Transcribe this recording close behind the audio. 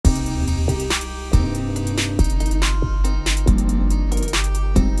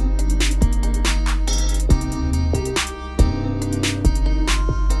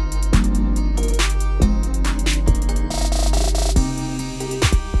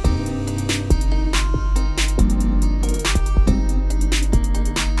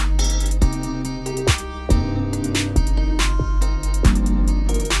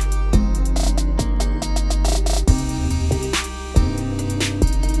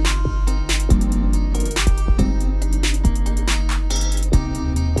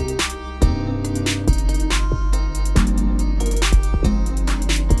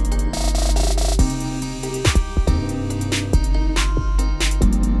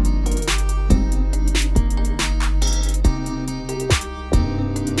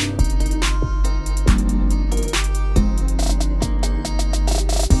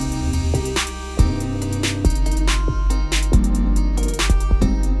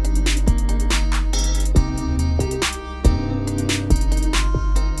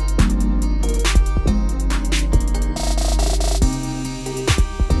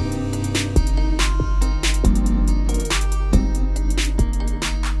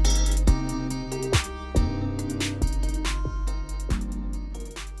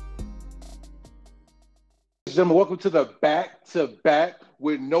Gentlemen, welcome to the back-to-back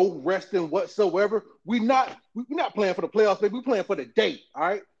with no resting whatsoever. We're not playing for the playoffs, baby. We're playing for the day, all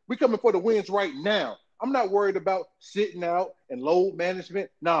right? We're coming for the wins right now. I'm not worried about sitting out and load management.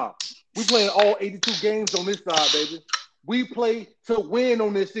 Nah, we playing all 82 games on this side, baby. We play to win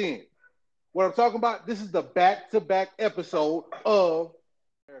on this end. What I'm talking about, this is the back-to-back episode of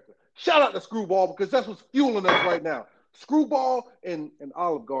America. Shout out to Screwball because that's what's fueling us right now. Screwball and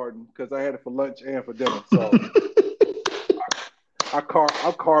Olive Garden because I had it for lunch and for dinner. So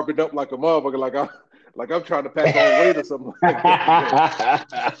I'm carving up like a motherfucker, like I'm trying to pack on weight or something like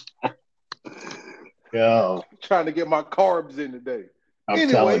that. Yo, Trying to get my carbs in today. I'm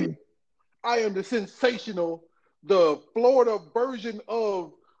telling Anyway, you. I am the sensational, the Florida version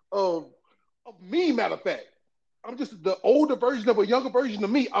of me. Matter of fact, I'm just the older version of a younger version of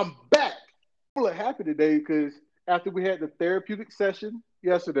me. I'm back. I'm really happy today because after we had the therapeutic session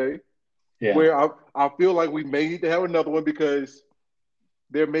yesterday, Yeah. where I feel like we may need to have another one because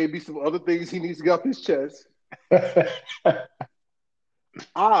there may be some other things he needs to get off his chest.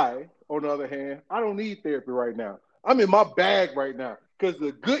 On the other hand, I don't need therapy right now. I'm in my bag right now because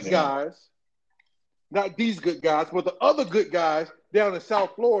the good Yeah. guys, not these good guys, but the other good guys down in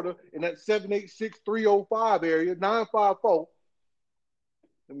South Florida in that 786-305 area, 954,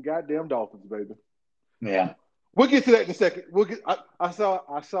 them goddamn Dolphins, baby. Yeah. We'll get to that in a second. I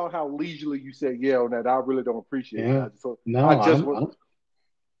saw how leisurely you said yeah on that. I really don't appreciate it. Yeah. I No, just want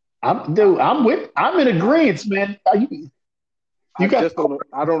dude, I'm in agreement, man. You got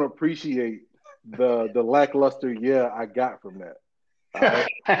I don't appreciate the lackluster yeah I got from that. All right.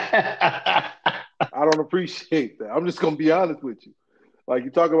 I don't appreciate that. I'm just gonna be honest with you. Like you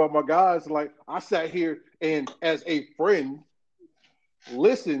talk about my guys, like I sat here and as a friend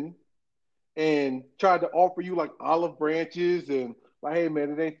listened and tried to offer you like olive branches and like, hey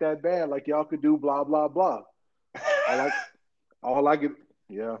man, it ain't that bad. Like y'all could do blah blah blah. All I get,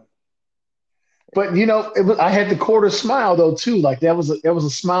 yeah. but I had the quarter smile though too. Like that was a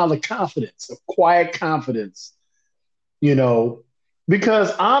smile of confidence, of quiet confidence, you know,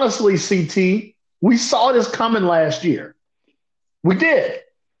 because honestly, CT, we saw this coming last year. We did.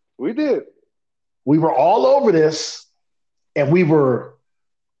 We did. We were all over this, and we were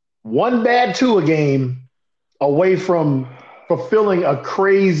one bad two a game away from fulfilling a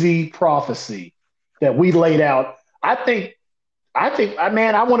crazy prophecy that we laid out. Man,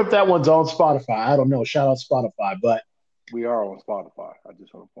 I wonder if that one's on Spotify. I don't know. Shout out Spotify, but We are on Spotify. I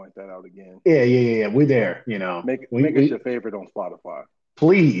just want to point that out again. yeah. We're there. Make us your favorite on Spotify.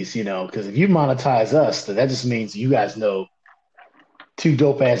 Please, because if you monetize us, then that just means you guys know two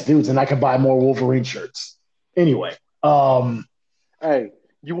dope ass dudes, and I can buy more Wolverine shirts. Anyway, Hey,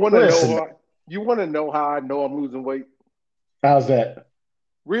 you want to listen, know? You want to know how I know I'm losing weight? how's that?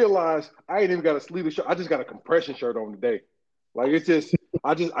 Realize I ain't even got a sleeveless shirt. I just got a compression shirt on today. Like it's just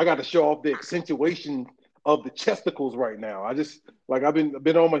I got to show off the accentuation of the chesticles right now. I just like I've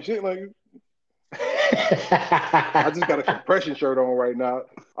been on my shit like I just got a compression shirt on right now.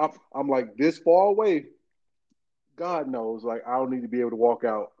 I'm like this far away. God knows, like I don't need to be able to walk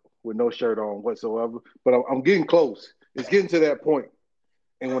out with no shirt on whatsoever. But I'm getting close. It's getting to that point.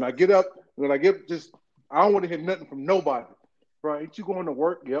 And when I get up, just I don't want to hear nothing from nobody. Bro, ain't you going to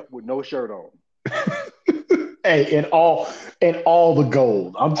work? Yep, with no shirt on. Hey, and all the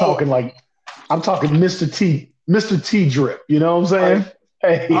gold. Oh, I'm talking Mr. T drip. You know what I'm I, saying?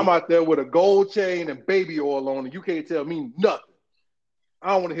 I'm Hey, out there with a gold chain and baby oil on, and you can't tell me nothing. I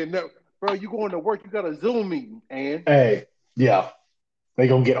don't want to hear nothing. Bro, you going to work, you got a Zoom meeting, and hey, yeah. They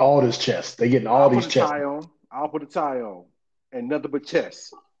gonna get all this chest. They getting all I'll put these a chests. tie on. I'll put a tie on. And nothing but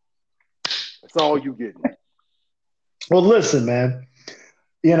chest. That's all you getting. Well, listen, man.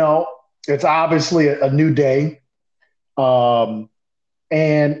 You know, it's obviously a new day, um,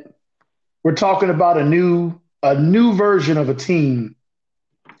 and we're talking about a new version of a team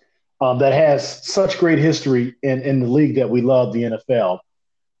that has such great history in the league that we love, the NFL.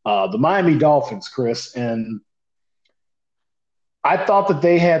 The Miami Dolphins, Chris, and I thought that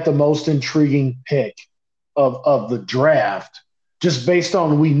they had the most intriguing pick of the draft, just based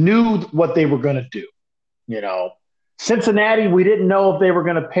on we knew what they were going to do. You know, Cincinnati, we didn't know if they were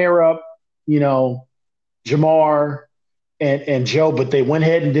going to pair up, you know, Jamar and Joe, but they went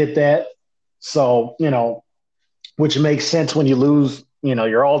ahead and did that. So, which makes sense when you lose,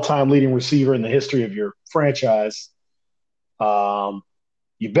 your all-time leading receiver in the history of your franchise. Um,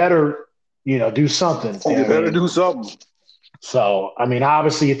 you better, do something. You I better mean, do something. so I mean,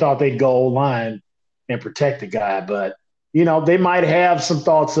 obviously, you thought they'd go line and protect the guy, but they might have some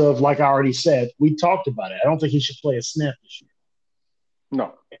thoughts of, like I already said, we talked about it. I don't think he should play a snap this year.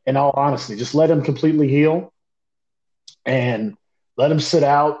 No. In all honesty, just let him completely heal. and let them sit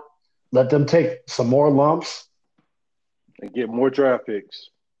out, let them take some more lumps, and get more draft picks.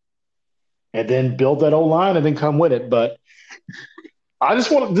 and then build that O line and then come with it. But I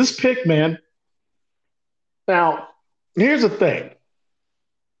just want this pick, man. Now, here's the thing.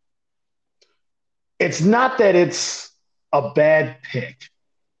 It's not that it's a bad pick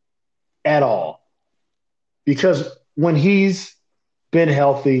at all, because when he's been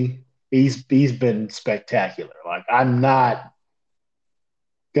healthy, he's been spectacular. Like, I'm not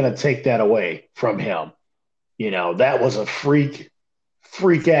gonna take that away from him. That was a freak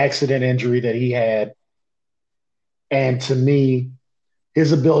accident injury that he had. And to me,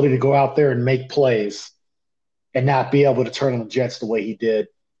 his ability to go out there and make plays and not be able to turn on the Jets the way he did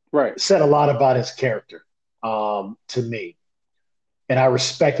Right. said a lot about his character, to me. And I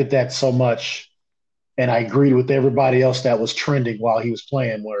respected that so much. And I agreed with everybody else that was trending while he was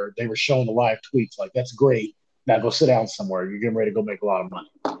playing, where they were showing the live tweets like, that's great. Now go sit down somewhere. You're getting ready to go make a lot of money.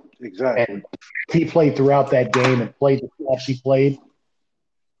 Exactly. And he played throughout that game and played the snaps he played.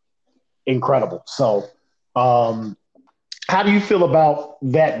 Incredible. So, how do you feel about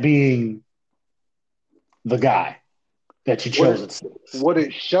that being the guy that you What chose it, at six? what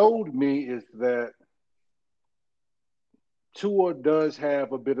it showed me is that Tua does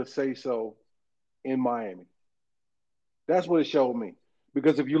have a bit of say so in Miami. That's what it showed me.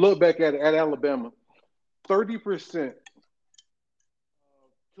 Because if you look back at Alabama, 30%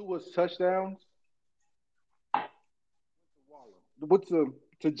 Tua's touchdowns what's to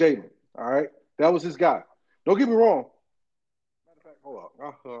Jalen. All right, that was his guy. Don't get me wrong. Matter of fact,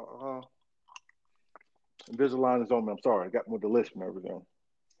 hold on. Invisalign is on me. I'm sorry, I got more delicious and everything.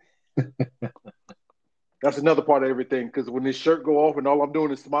 That's another part of everything because when his shirt go off and all I'm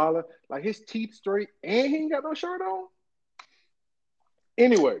doing is smiling, like his teeth straight and he ain't got no shirt on.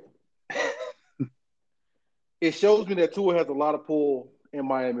 Anyway, it shows me that Tua has a lot of pull in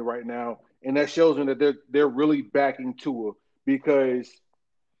Miami right now, and that shows me that they're really backing Tua because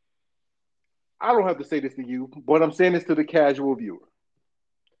I don't have to say this to you, but I'm saying this to the casual viewer.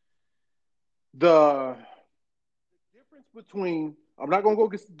 The difference between I'm not going to go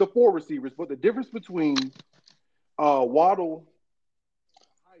get the four receivers, but the difference between Waddle,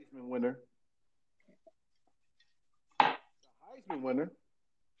 Heisman winner, Heisman winner,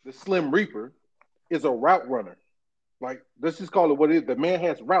 the Slim Reaper, is a route runner. Like, let's just call it what it is. The man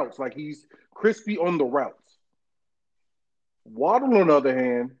has routes. Like, he's crispy on the routes. Waddle, on the other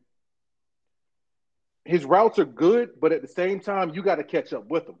hand, his routes are good, but at the same time, you got to catch up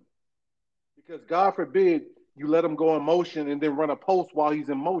with him. Because God forbid you let him go in motion and then run a post while he's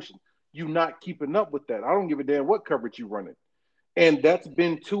in motion. You not keeping up with that. I don't give a damn what coverage you running. And that's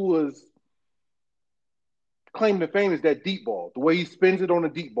been Tua's claim to fame is that deep ball. The way he spins it on a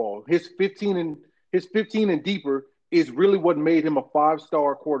deep ball. His 15 and deeper is really what made him a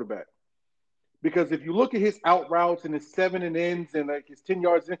 5-star quarterback. Because if you look at his out routes and his 7 and ends and like his 10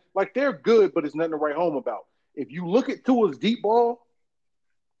 yards in, like they're good, but it's nothing to write home about. If you look at Tua's deep ball,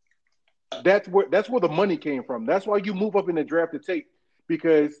 that's where the money came from. That's why you move up in the draft to take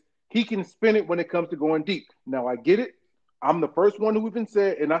because he can spin it when it comes to going deep. Now I get it. I'm the first one who even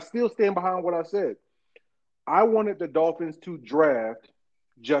said, and I still stand behind what I said. I wanted the Dolphins to draft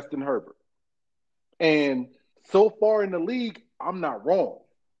Justin Herbert. And so far in the league, I'm not wrong.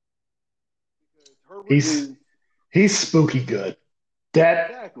 Because Herbert He's is he's spooky good. That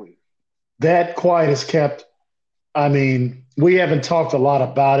exactly. that quiet is kept. I mean, we haven't talked a lot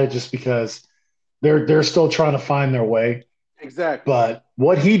about it just because they're still trying to find their way. Exactly. But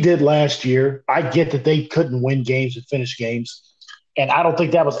what he did last year, I get that they couldn't win games and finish games. And I don't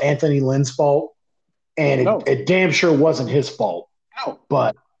think that was Anthony Lynn's fault. And it, No. it damn sure wasn't his fault. No.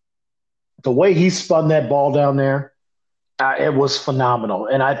 But the way he spun that ball down there, it was phenomenal.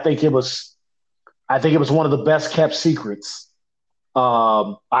 And I think it was one of the best kept secrets.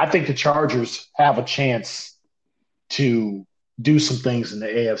 I think the Chargers have a chance to do some things in the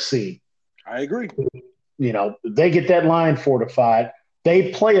AFC. I agree. They get that line fortified.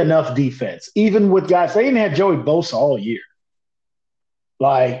 They play enough defense, even with guys. They didn't have Joey Bosa all year.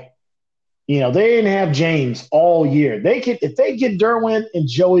 Like, they didn't have James all year. They could, if they get Derwin and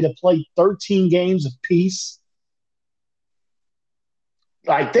Joey to play 13 games apiece,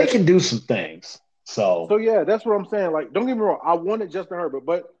 like they That's can do some things. so So yeah, that's what I'm saying. Like, don't get me wrong, I wanted Justin Herbert,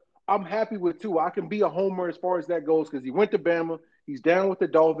 but I'm happy with two. I can be a homer as far as that goes because he went to Bama, he's down with the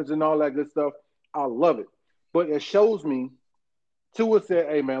Dolphins and all that good stuff. I love it. But it shows me Tua said,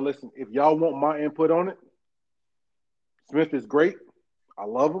 hey man, listen, if y'all want my input on it, Smith is great. I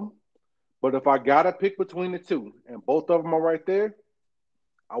love him. But if I gotta pick between the two, and both of them are right there,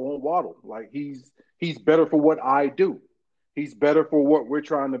 I want Waddle. Like he's better for what I do. He's better for what we're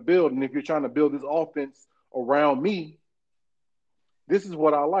trying to build. And if you're trying to build this offense around me, this is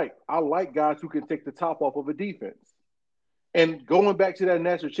what I like. I like guys who can take the top off of a defense. And going back to that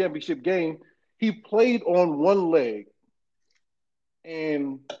national championship game, he played on one leg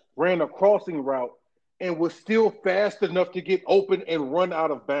and ran a crossing route and was still fast enough to get open and run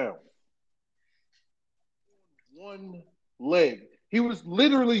out of bounds. One leg. He was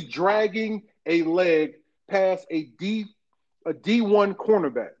literally dragging a leg past a D1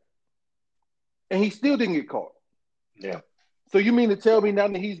 cornerback. And he still didn't get caught. Yeah. So you mean to tell me now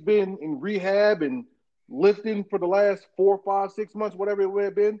that he's been in rehab and lifting for the last 4, 5, 6 months, whatever it would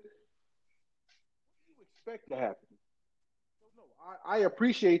have been, what do you expect to happen? No, I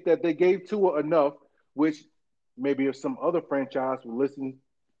appreciate that they gave Tua enough, which maybe if some other franchises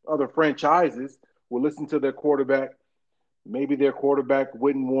will listen to their quarterback, maybe their quarterback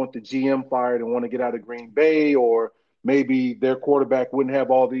wouldn't want the GM fired and want to get out of Green Bay, or maybe their quarterback wouldn't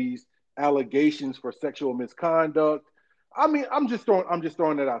have all these allegations for sexual misconduct. I mean, I'm just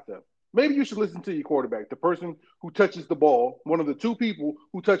throwing that out there. Maybe you should listen to your quarterback, the person who touches the ball, one of the two people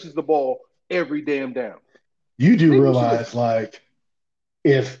who touches the ball every damn down. You do Maybe you should listen. realize, like,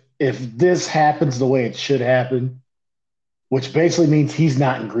 if this happens the way it should happen, which basically means he's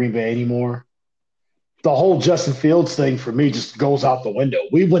not in Green Bay anymore, the whole Justin Fields thing for me just goes out the window.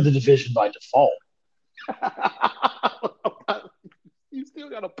 We win the division by default. You still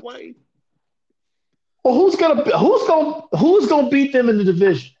got to play. Well, who's gonna beat them in the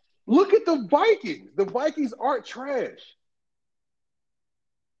division? Look at the Vikings. The Vikings aren't trash.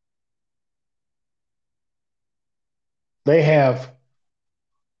 They have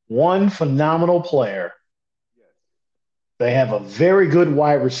one phenomenal player. Yes. They have a very good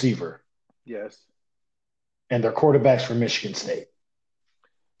wide receiver, Yes. and their quarterbacks from Michigan State.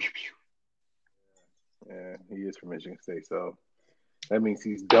 Yeah, he is from Michigan State, so that means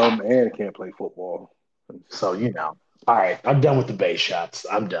he's dumb and can't play football. So all right, I'm done with the Bay shots.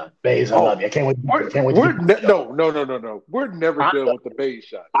 I'm done. Bays, I love Oh, you. I can't wait. we're, Can't wait to we're get to the ne- show. no, no, no, no, no. We're never I'm done done. with the Bay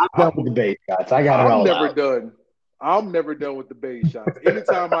shots. I'm done with the Bay shots. I got it I'm all never out. done. I'm never done with the Bay shots.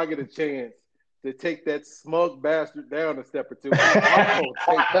 Anytime I get a chance to take that smug bastard down a step or two, I'm gonna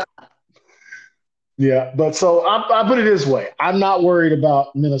take it. Yeah, but so I put it this way: I'm not worried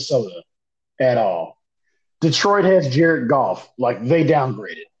about Minnesota at all. Detroit has Jared Goff. Like, they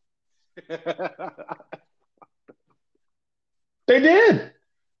downgraded. They did,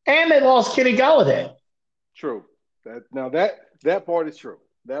 and they lost Kenny Galladay. True. That part is true.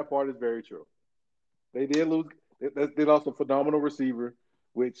 That part is very true. They did lose. They lost a phenomenal receiver,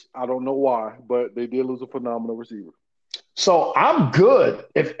 which I don't know why, but they did lose a phenomenal receiver. So I'm good.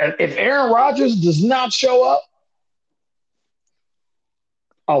 If Aaron Rodgers does not show up,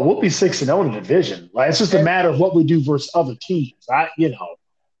 oh, we'll be 6-0 in the division. Like, it's just a And matter of what we do versus other teams.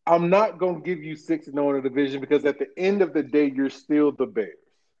 I'm not gonna give you 6-0 in the division because at the end of the day, you're still the Bears.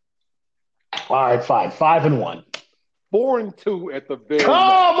 All right, fine, 5-1. 4-2 at the very max. Come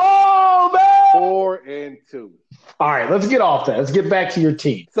on, man. 4-2. All right, let's get off that. Let's get back to your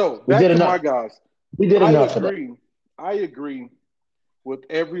team. So We back did to my enough. guys. We did I enough of that. agree. I agree with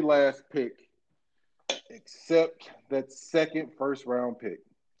every last pick except that second first round pick.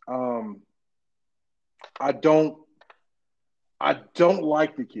 Um, I don't I don't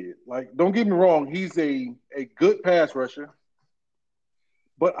like the kid. Like, don't get me wrong, he's a good pass rusher,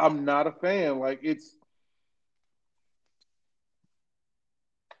 but I'm not a fan. Like, it's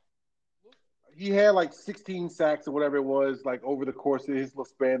he had like 16 sacks or whatever it was, like over the course of his little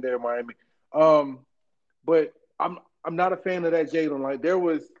span there in Miami. Um, but I'm not a fan of that Jalen. Like, there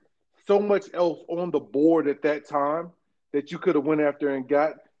was so much else on the board at that time that you could have went after and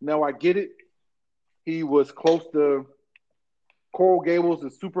got. Now I get it. He was close to Coral Gables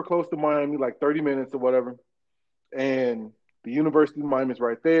is super close to Miami, like 30 minutes or whatever. And the University of Miami is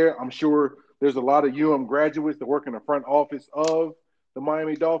right there. I'm sure there's a lot of graduates that work in the front office of the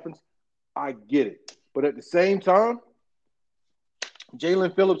Miami Dolphins. I get it. But at the same time,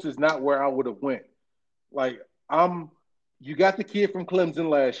 Jalen Phillips is not where I would have went. Like, you got the kid from Clemson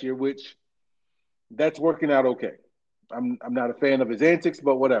last year, which that's working out okay. I'm not a fan of his antics,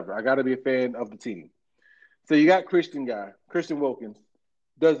 but whatever. I got to be a fan of the team. So you got Christian Wilkins,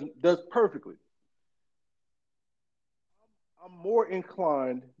 does perfectly. I'm more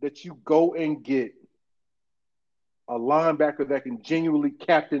inclined that you go and get a linebacker that can genuinely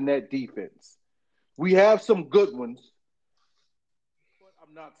captain that defense. We have some good ones, but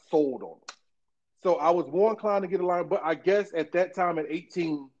I'm not sold on them. So I was more inclined to get a line, but I guess at that time at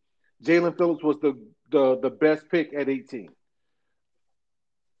 18, Jalen Phillips was the best pick at 18.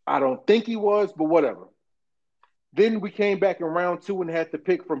 I don't think he was, but whatever. Then we came back in round two and had to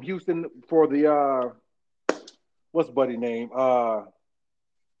pick from Houston for the what's buddy name?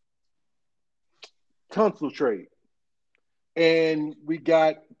 Tunsil trade. And we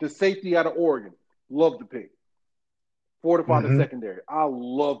got the safety out of Oregon. Love the pick. Fortify the Mm-hmm. secondary. I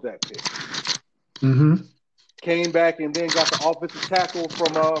love that pick. Mm-hmm. Came back and then got the offensive tackle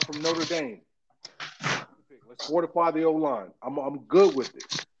from Notre Dame. Let's fortify the O line. I'm good with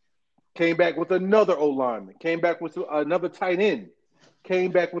it. Came back with another O lineman. Came back with another tight end.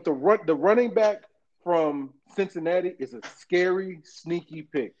 Came back with the running back from Cincinnati is a scary, sneaky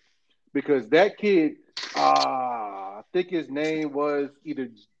pick because that kid, I think his name was either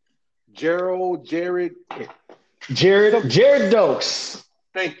Jared, Jared Dokes.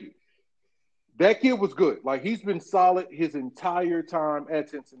 Thank you. That kid was good. Like he's been solid his entire time at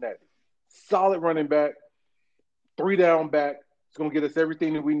Cincinnati. Solid running back, 3-down back. He's gonna get us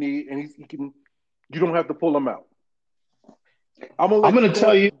everything that we need, and he can. You don't have to pull him out. I'm gonna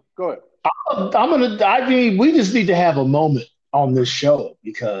tell you. Go ahead. I mean, we just need to have a moment on this show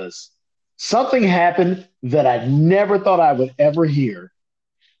because something happened that I never thought I would ever hear.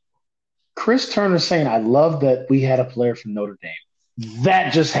 Chris Turner saying, "I love that we had a player from Notre Dame."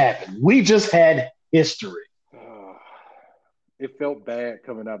 That just happened. We just had history. It felt bad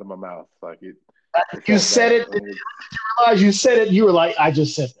coming out of my mouth. Like it you said it. You realize you said it. You were like, "I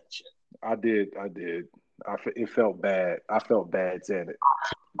just said that shit." I did. It felt bad. I felt bad saying it.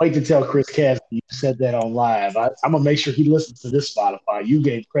 Wait to tell Chris Cassidy you said that on live. I'm gonna make sure he listens to this Spotify. You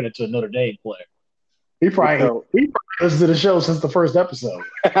gave credit to a Notre Dame player. He probably listened to the show since the first episode.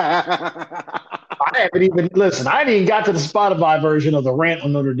 I haven't even listened. I ain't even got to the Spotify version of the rant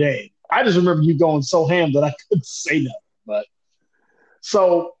on Notre Dame. I just remember you going so ham that I couldn't say nothing. But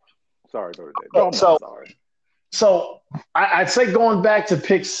so sorry, Notre Dame. No, I'm not sorry. So I'd say going back to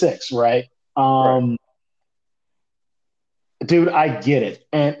pick 6, right? Right. Dude, I get it.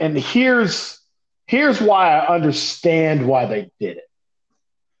 And here's why I understand why they did it.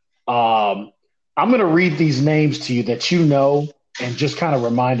 I'm going to read these names to you that you know and just kind of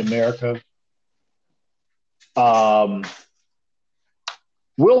remind America.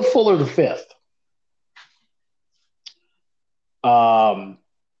 Will Fuller the fifth.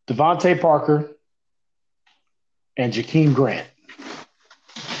 Devontae Parker and Jakeem Grant.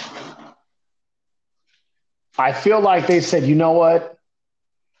 I feel like they said, you know what?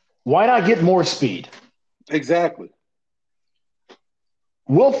 Why not get more speed? Exactly.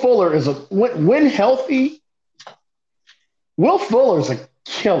 Will Fuller is when healthy, Will Fuller is a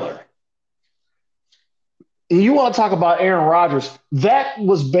killer. You want to talk about Aaron Rodgers? That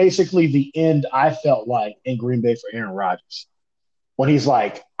was basically the end I felt like in Green Bay for Aaron Rodgers. When he's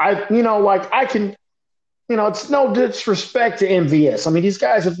like, I can, it's no disrespect to MVS. I mean, these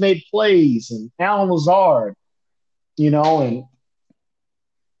guys have made plays and Alan Lazard,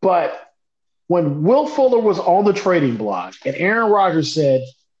 but when Will Fuller was on the trading block and Aaron Rodgers said,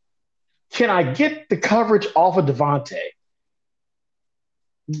 can I get the coverage off of Devontae?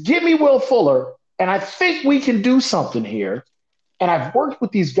 Give me Will Fuller, and I think we can do something here. And I've worked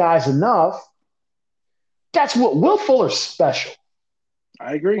with these guys enough. That's what Will Fuller's special.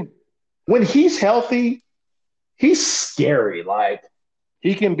 I agree. When he's healthy, he's scary. Like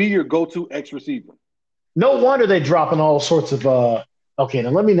he can be your go-to X receiver. No wonder they're dropping all sorts of okay, now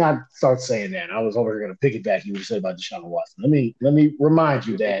let me not start saying that. I was over here going to piggyback you said about Deshaun Watson. Let me remind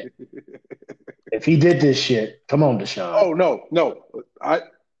you that if he did this shit, come on, Deshaun. Oh no.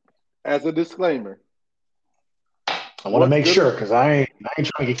 As a disclaimer, I want to make sure because I ain't trying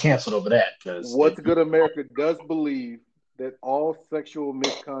to get canceled over that. What's Good America does believe that all sexual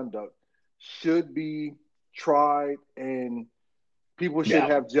misconduct should be tried and people should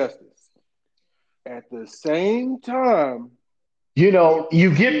have justice. At the same time, you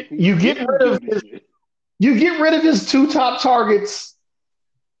get rid of his 2 top targets,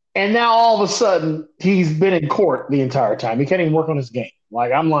 and now all of a sudden he's been in court the entire time. He can't even work on his game.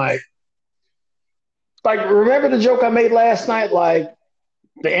 Like I'm like remember the joke I made last night? Like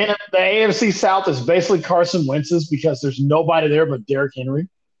the AFC South is basically Carson Wentz's because there's nobody there but Derrick Henry.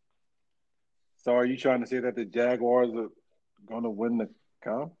 So are you trying to say that the Jaguars are going to win the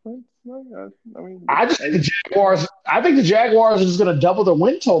conference? I think the Jaguars are just going to double their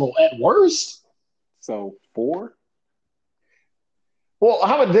win total at worst. So 4? Well,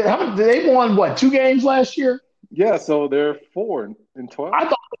 how did they won 2 games last year? Yeah, so they're 4 in 12. I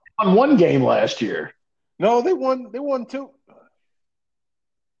thought they won 1 game last year. No, they won 2.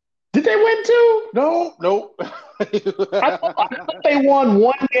 Did they win 2? No. I thought they won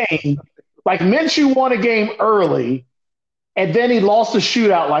 1 game. Like Minshew won a game early, And then he lost the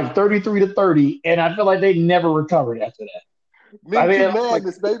shootout like 33-30, and I feel like they never recovered after that. I Minshew mean, like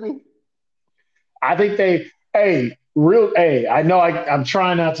madness, baby. I think they, hey, real, hey, I know I'm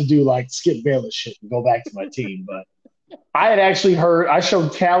trying not to do like Skip Bayless shit and go back to my team, but I had actually heard, I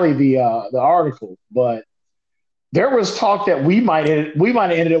showed Callie the article, but there was talk that we might have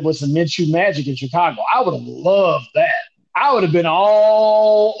ended up with some Minshew magic in Chicago. I would have loved that. I would have been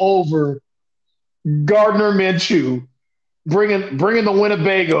all over Gardner Minshew bringing the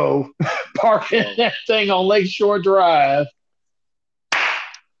Winnebago, parking that thing on Lakeshore Drive.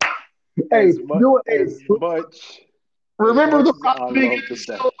 Hey, As much do it. as Hey, much as remember much the as I Robin Big love the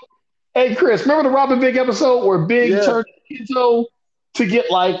back. episode? Hey, Chris, remember the Robin Big episode where Big Yeah, turned Enzo to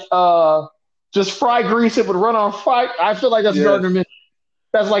get like just fry grease it would run on fire? I feel like that's yes. Gardner Minshew.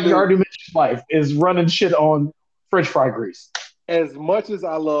 That's like Dude, Gardner Minshew's life is running shit on French fry grease. as much as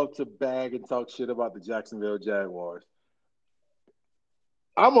I love to bag and talk shit about the Jacksonville Jaguars,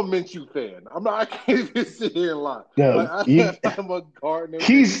 I'm a Minshew fan. I'm not. I can't even sit here and lie. Like No, I'm a Gardner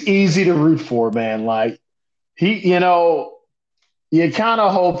he's Minshew fan. easy to root for, man. Like you kind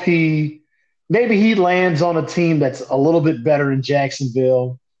of hope maybe he lands on a team that's a little bit better in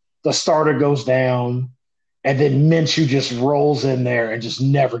Jacksonville. The starter goes down, and then Minshew just rolls in there and just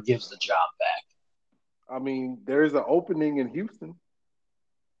never gives the job I mean, there's an opening in Houston.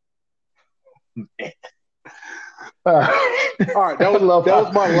 back. All right, I love how,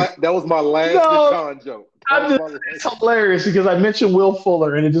 that was my last no, Deshaun joke. That was my last. it's hilarious because I mentioned Will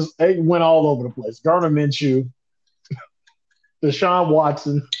Fuller and it went all over the place. Gardner Minshew, Deshaun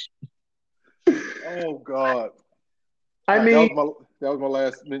Watson. Oh God! I All right, mean, that was my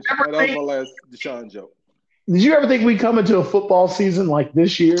last mention. ever That was think, my last Deshaun joke. did you ever think we come into a football season like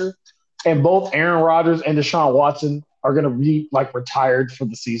this year and both Aaron Rodgers and Deshaun Watson are going to be like retired for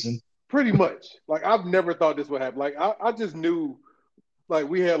the season? Pretty much. Like I've never thought this would happen. Like I just knew like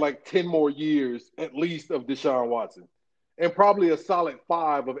we had like 10 more years at least of Deshaun Watson and probably a solid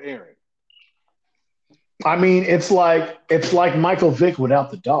 5 of Aaron. I mean, it's like Michael Vick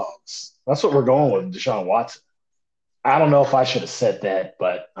without the dogs. That's what we're going with Deshaun Watson. I don't know if I should have said that,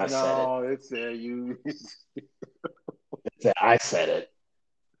 but I said it. No, it's you. I said it.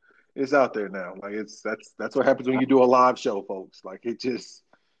 It's out there now. Like that's what happens when you do a live show, folks. Like it just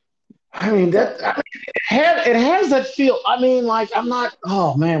I mean it's out there. it has that feel. I mean, like I'm not.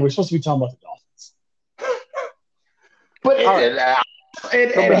 Oh man, we're supposed to be talking about the Dolphins, but All right, come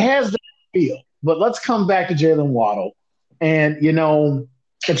it back has that feel. But let's come back to Jalen Waddle, and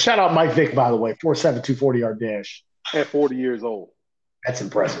and shout out Mike Vick by the way, 4.72 40-yard dash. at 40 years old. That's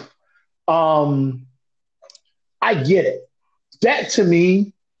impressive. Um, I get it. That to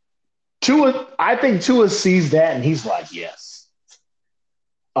me, I think Tua sees that and he's like, yes.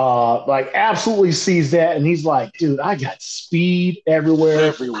 Like absolutely sees that and he's like, dude, I got speed everywhere.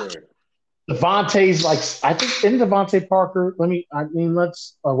 Everywhere. Devontae's like, I think in Devontae Parker.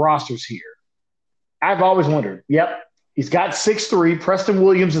 Let's rosters here. I've always wondered. Yep, he's got 6'3". Preston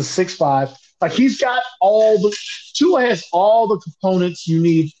Williams is 6'5". Like he's got Tua has all the components you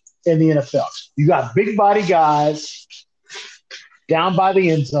need in the NFL. You got big body guys down by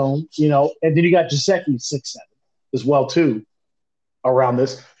the end zone, and then you got Giuseppe 6'7" as well too around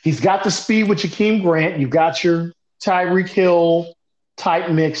this. He's got the speed with Jakeem Grant. You've got your Tyreek Hill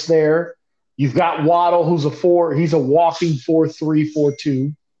type mix there. You've got Waddle, who's he's a walking 4.3,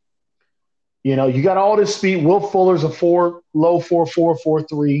 4.2. You got all this speed. Will Fuller's a low 4.4,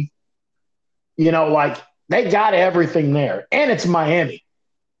 4.3. Like they got everything there. And it's Miami.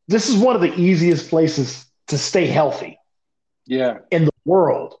 This is one of the easiest places to stay healthy Yeah. in the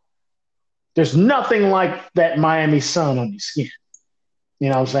world. There's nothing like that Miami sun on your skin. You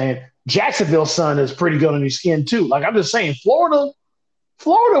know what I'm saying? Jacksonville sun is pretty good on your skin too. Like I'm just saying, Florida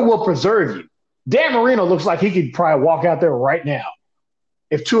will preserve you. Dan Marino looks like he could probably walk out there right now.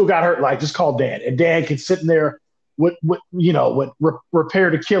 If Tua got hurt, like just call Dan, and Dan could sit in there with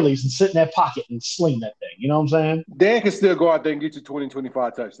repaired Achilles and sit in that pocket and sling that thing. You know what I'm saying? Dan can still go out there and get you 20,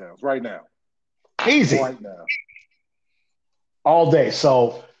 25 touchdowns right now. Easy. Right now. All day.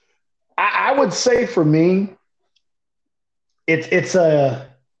 So I would say for me, it's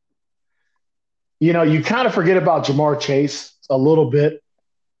you kind of forget about Jamar Chase a little bit,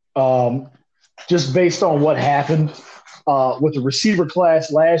 just based on what happened with the receiver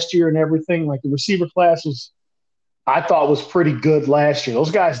class last year and everything. Like the receiver class I thought was pretty good last year.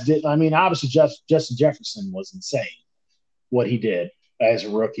 Those guys didn't. I mean, obviously Justin Jefferson was insane what he did as a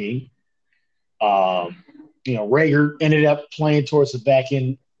rookie. Rager ended up playing towards the back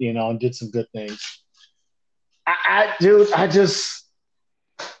end, and did some good things. I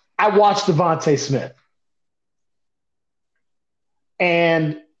watched Devontae Smith.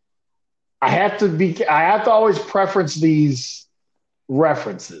 And I have to always preference these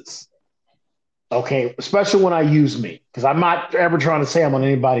references. Okay. Especially when I use me, because I'm not ever trying to say I'm on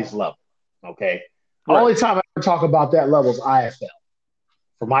anybody's level. Okay. Right. Only time I ever talk about that level is IFL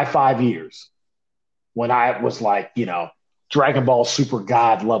for my 5 years when I was like, Dragon Ball Super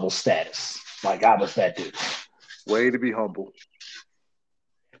God level status. Like I was that dude. Way to be humble.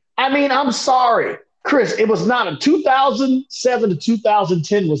 I mean, I'm sorry, Chris. It was not a 2007 to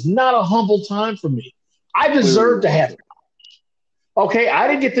 2010 was not a humble time for me. I Clearly deserved it to have. wasn't. Okay, I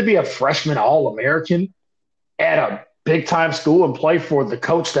didn't get to be a freshman All American at a big time school and play for the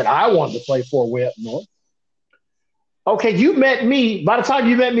coach that I wanted to play for way up north. Okay, you met me. By the time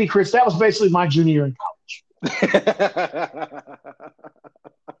you met me, Chris, that was basically my junior year in college.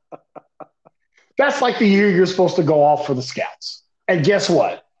 That's like the year you're supposed to go off for the scouts. And guess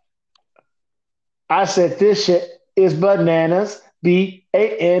what? I said this shit is bananas. Bananas.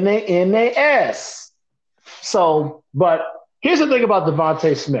 So, but here's the thing about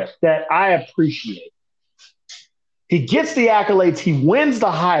Devontae Smith that I appreciate. He gets the accolades. He wins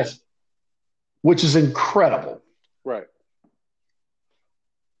the Heisman, which is incredible. Right.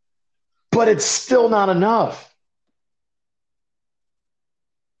 But it's still not enough.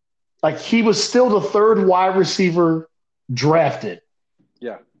 Like he was still the third wide receiver drafted.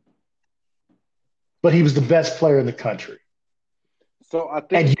 Yeah. But he was the best player in the country. So I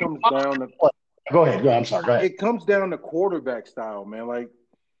think it comes down to Go ahead. I'm sorry. Go ahead. It comes down to quarterback style, man. Like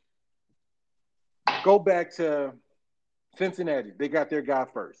go back to Cincinnati. They got their guy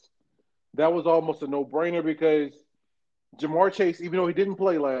first. That was almost a no-brainer because Jamar Chase, even though he didn't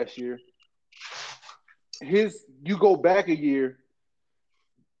play last year, you go back a year.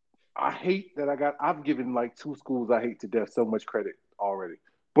 I hate that I've given like two schools I hate to death so much credit already.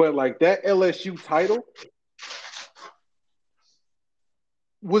 But like that LSU title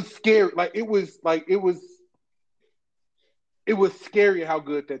was scary. It was scary how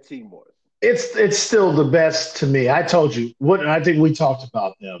good that team was. It's still the best to me. I told you what I think we talked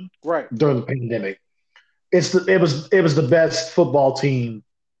about them Right. during the pandemic. It was the best football team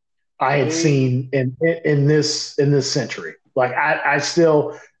I had seen in this century. Like I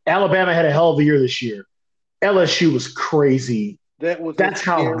still Alabama had a hell of a year this year. LSU was crazy. That's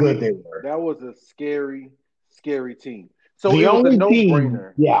how good they were. That was a scary, scary team. So the it was a only team,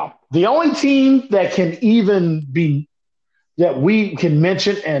 no-brainer. yeah, the only team that can even be that we can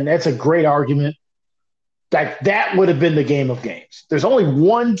mention, and that's a great argument. That would have been the game of games. There's only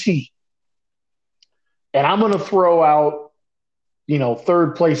one team, and I'm going to throw out,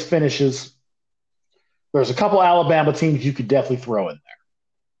 third place finishes. There's a couple Alabama teams you could definitely throw in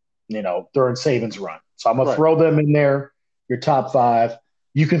there, during Saban's run. So I'm going to throw them in there, your top five.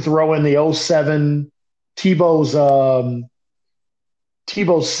 You can throw in the '07 Tebow's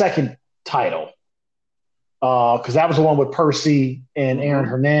second title because that was the one with Percy and Aaron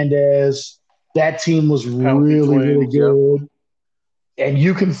Hernandez. That team was really good. Yep. And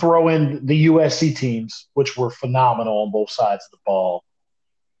you can throw in the USC teams, which were phenomenal on both sides of the ball.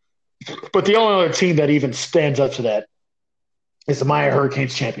 But the only other team that even stands up to that is the Miami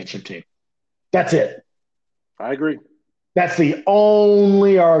Hurricanes championship team. That's it. I agree. That's the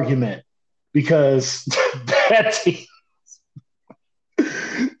only argument because that team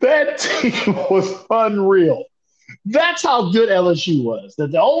was unreal. That's how good LSU was.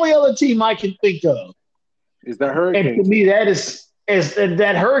 That the only other team I can think of is that Hurricanes. And to me,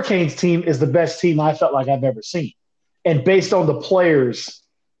 that Hurricanes team is the best team I felt like I've ever seen. And based on the players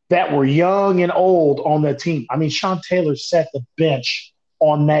that were young and old on that team, I mean, Sean Taylor set the bench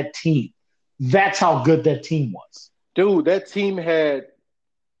on that team. That's how good that team was. Dude, that team had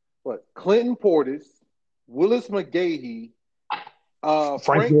Clinton Portis, Willis McGahee,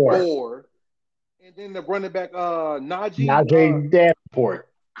 Frank Gore, and then the running back Najee Davenport.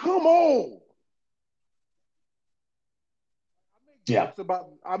 Come on.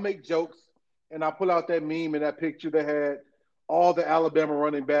 I make jokes and I pull out that meme and that picture that had all the Alabama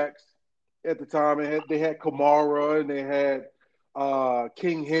running backs at the time. They had Kamara and they had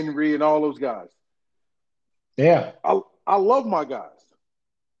King Henry and all those guys. Yeah. I love my guys.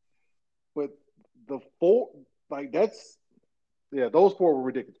 But those four were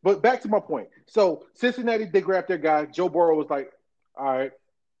ridiculous. But back to my point. So Cincinnati, they grabbed their guy. Joe Burrow was like, all right,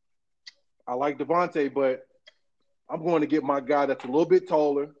 I like Devontae, but I'm going to get my guy that's a little bit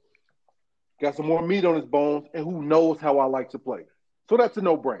taller, got some more meat on his bones, and who knows how I like to play. So that's a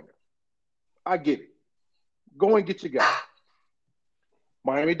no-brainer. I get it. Go and get your guy.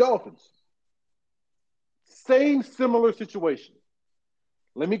 Miami Dolphins. Same similar situation.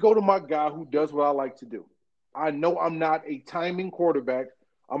 Let me go to my guy who does what I like to do. I know I'm not a timing quarterback.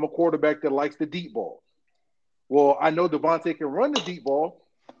 I'm a quarterback that likes the deep ball. Well, I know Devontae can run the deep ball,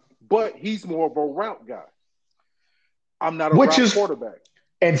 but he's more of a route guy. I'm not a Which route is quarterback.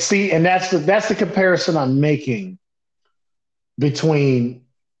 and see, and that's the comparison I'm making between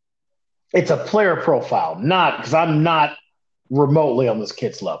it's a player profile, not because I'm not remotely on this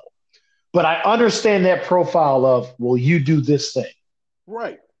kid's level. But I understand that profile of, well, you do this thing.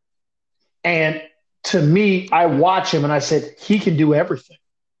 Right. And to me, I watch him and I said, he can do everything.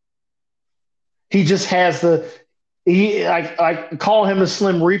 He just has I call him a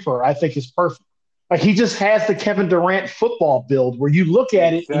Slim Reaper. I think is perfect. Like he just has the Kevin Durant football build where you look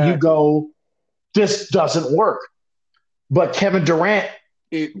at it and you Exactly. go, this doesn't work. But Kevin Durant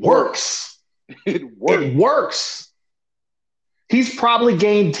It works. works. It It works. works. He's probably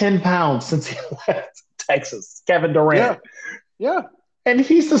gained 10 pounds since he left Texas, Kevin Durant. Yeah. Yeah. And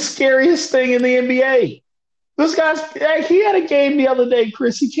he's the scariest thing in the NBA. This guy's, he had a game the other day,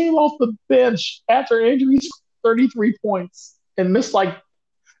 Chris. He came off the bench after injuries, 33 points, and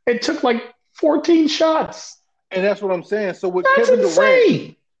it took like 14 shots. And that's what I'm saying. So with That's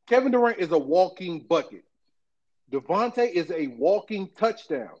insane. Kevin Durant is a walking bucket. Devontae is a walking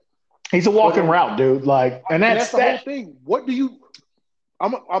touchdown. He's a But walking route, dude. And that's that's the whole that. thing. What do you?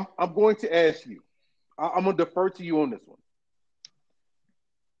 I'm going to ask you. I'm going to defer to you on this one.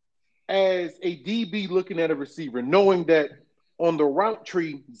 As a DB looking at a receiver, knowing that on the route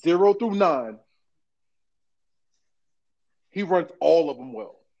tree 0 through 9, he runs all of them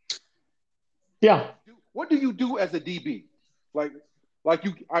well. Yeah. What do you do as a DB? Like, like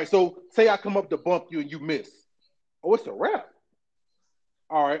you. All right. So say I come up to bump you and you miss. Oh, it's a wrap.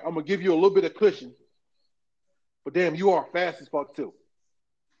 All right. I'm gonna give you a little bit of cushion, but damn, you are fast as fuck too.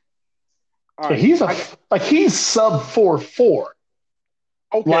 All right. He's sub 4.4.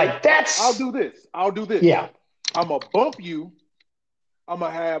 Okay. I'll That's do this. I'll do this. yeah. I'm gonna bump you. I'm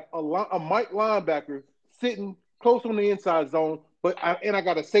gonna have a Mike linebacker sitting close on the inside zone, and I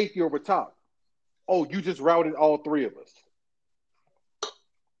got a safety over top. Oh, you just routed all three of us.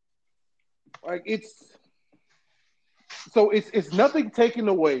 Like it's nothing taken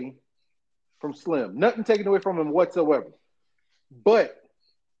away from Slim, nothing taken away from him whatsoever. But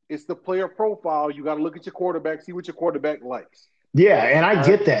it's the player profile. You got to look at your quarterback, see what your quarterback likes. Yeah, and I All right,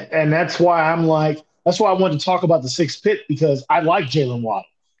 get that. And that's why I wanted to talk about the sixth pit because I like Jalen Waddle.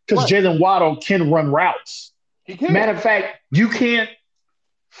 Because right? Jalen Waddle can run routes. He can. Matter of fact, you can't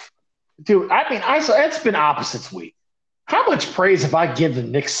dude. I mean, it's been opposites week. How much praise have I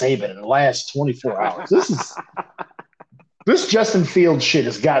given Nick Saban in the last 24 hours? This Justin Fields shit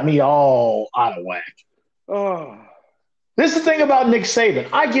has got me all out of whack. Oh, This is the thing about Nick Saban.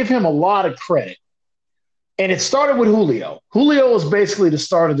 I give him a lot of credit. And it started with Julio. Julio was basically the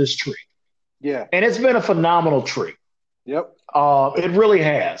start of this tree. yeah. And it's been a phenomenal tree. Yep. It really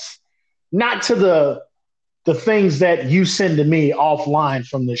has. Not to the things that you send to me offline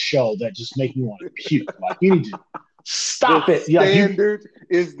from this show that just make me want to puke. Like you need to stop The it. standard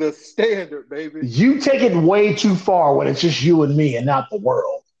is the standard, baby. You take it way too far when it's just you and me and not the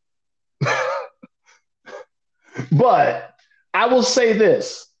world. But I will say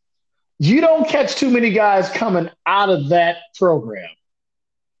this. You don't catch too many guys coming out of that program,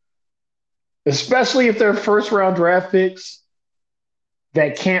 especially if they're first round draft picks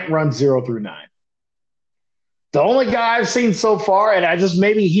that can't run 0 through 9. The only guy I've seen so far, and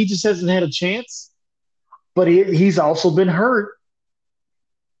maybe he just hasn't had a chance, but he's also been hurt,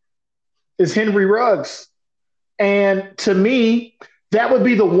 is Henry Ruggs. And to me, that would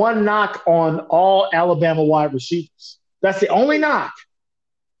be the one knock on all Alabama wide receivers. That's the only knock.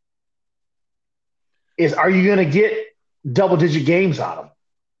 Is are you going to get double-digit games out of them?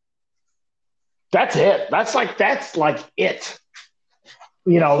 That's it. That's like it.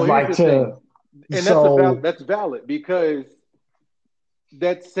 That's valid because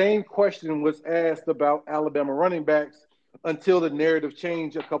that same question was asked about Alabama running backs until the narrative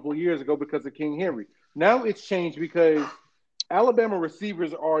changed a couple of years ago because of King Henry. Now it's changed because Alabama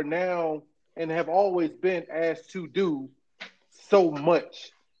receivers are now and have always been asked to do so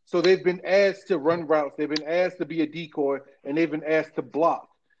much. So they've been asked to run routes, they've been asked to be a decoy, and they've been asked to block.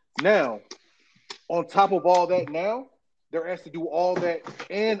 Now, on top of all that now, they're asked to do all that,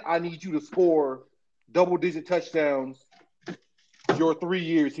 and I need you to score double-digit touchdowns your 3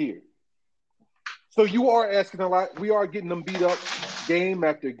 years here. So you are asking a lot. We are getting them beat up game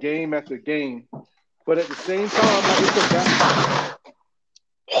after game after game. But at the same time, it's a battle.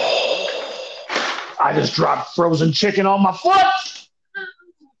 I just dropped frozen chicken on my foot.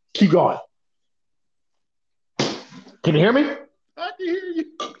 Keep going. Can you hear me? I can hear you.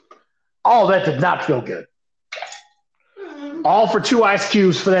 Oh, that did not feel good. All for 2 ice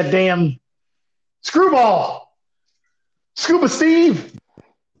cubes for that damn screwball. Scuba Steve.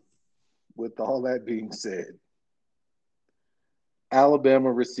 With all that being said,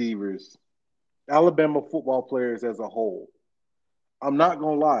 Alabama receivers, Alabama football players as a whole. I'm not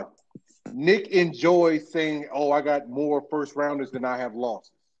gonna lie. Nick enjoys saying, "Oh, I got more first rounders than I have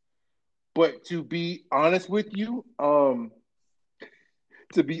losses." But to be honest with you,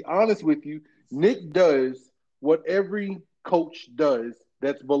 Nick does what every coach does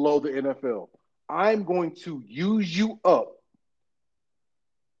that's below the NFL. I'm going to use you up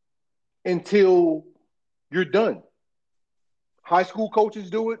until you're done. High school coaches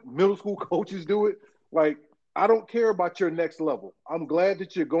do it, middle school coaches do it. Like, I don't care about your next level. I'm glad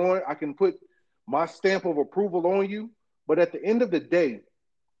that you're going. I can put my stamp of approval on you. But at the end of the day,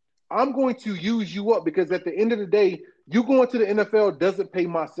 I'm going to use you up because at the end of the day, you going to the NFL doesn't pay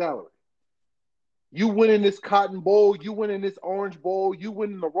my salary. You winning this Cotton Bowl, you winning this Orange Bowl, you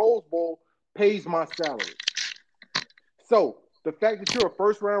winning the Rose Bowl pays my salary. So the fact that you're a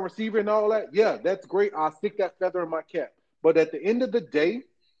first round receiver and all that, yeah, that's great. I'll stick that feather in my cap. But at the end of the day,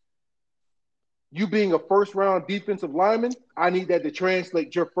 you being a first round defensive lineman, I need that to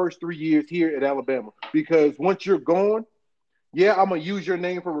translate your first 3 years here at Alabama. Because once you're gone, yeah, I'm going to use your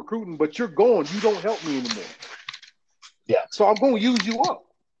name for recruiting, but you're gone. You don't help me anymore. Yeah. So I'm going to use you up.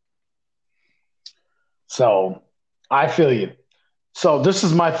 So I feel you. So this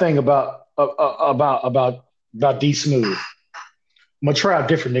is my thing about D Smooth. I'm gonna try out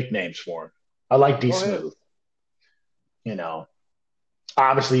different nicknames for him. I like D Smooth. You know,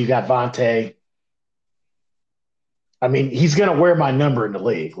 obviously you got Vontae. I mean, he's gonna wear my number in the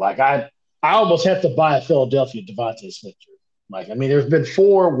league. Like I almost have to buy a Philadelphia Devontae Smith jersey. Like, I mean, there's been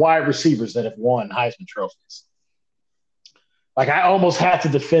 4 wide receivers that have won Heisman trophies. Like, I almost had to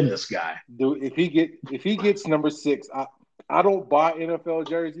defend this guy. Dude, if he gets number 6, I don't buy NFL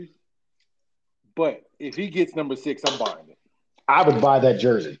jerseys, but if he gets number 6, I'm buying it. I would buy that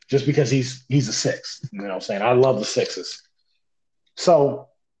jersey just because he's a 6. You know what I'm saying? I love the 6s. So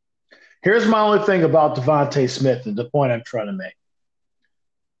here's my only thing about Devontae Smith and the point I'm trying to make.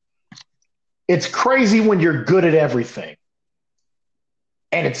 It's crazy when you're good at everything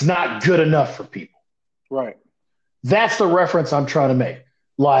and it's not good enough for people. Right. That's the reference I'm trying to make.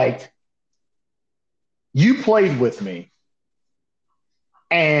 Like, you played with me,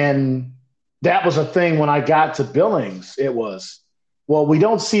 and that was a thing when I got to Billings. It was, well, we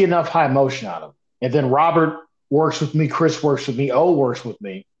don't see enough high motion out of him. And then Robert works with me, Chris works with me, O works with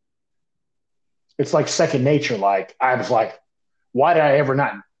me. It's like second nature. Like, I was like, why did I ever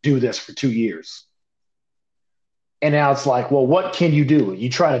not do this for 2 years? And now it's like, well, what can you do? You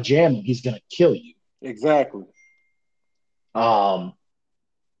try to jam him, he's going to kill you. Exactly.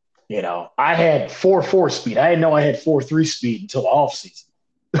 You know, I had 4.4 speed. I didn't know I had 4.3 speed until the off season.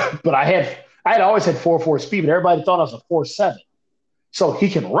 But I had always had 4.4 speed, but everybody thought I was a 4.7. So he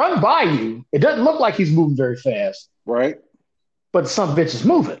can run by you. It doesn't look like he's moving very fast. Right. But some bitch is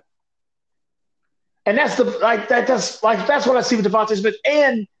moving. And that's what I see with Devontae Smith.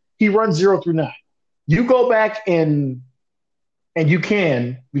 And he runs 0 through 9. You go back and you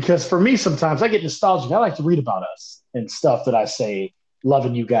can, because for me sometimes I get nostalgic. I like to read about us and stuff that I say,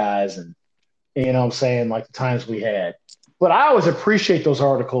 loving you guys, and you know what I'm saying, like the times we had. But I always appreciate those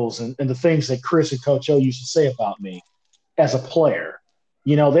articles and the things that Chris and Coach O used to say about me as a player.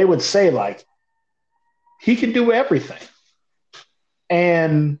 You know, they would say, like, he can do everything.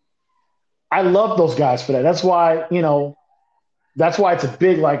 And I love those guys for that. That's why, you know, that's why it's a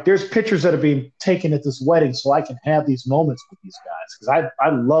big, like, there's pictures that are being taken at this wedding so I can have these moments with these guys, because I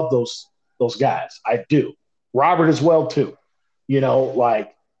love those guys. I do. Robert as well, too. You know,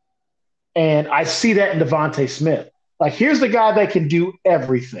 like, and I see that in Devontae Smith. Like, here's the guy that can do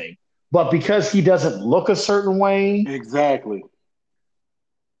everything, but because he doesn't look a certain way. Exactly.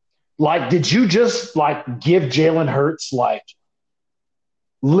 Like, did you just, like, give Jalen Hurts, like,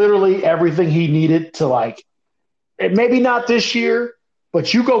 literally everything he needed to, like, maybe not this year,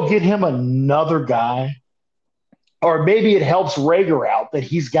 but you go get him another guy, or maybe it helps Rager out that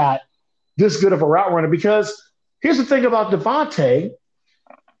he's got this good of a route runner. Because here's the thing about Devontae,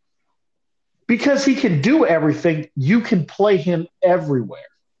 because he can do everything, you can play him everywhere.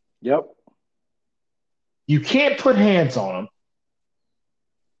 Yep. You can't put hands on him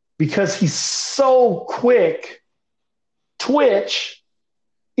because he's so quick, twitch.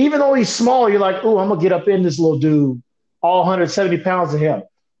 Even though he's small, you're like, oh, I'm going to get up in this little dude, all 170 pounds of him.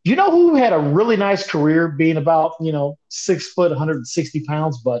 You know who had a really nice career being about, 6 foot, 160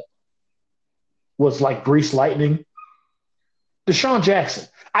 pounds, but was like grease lightning? Deshaun Jackson.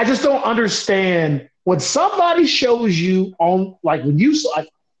 I just don't understand when somebody shows you on, like when you, like,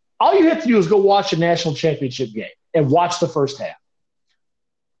 all you have to do is go watch a national championship game and watch the first half.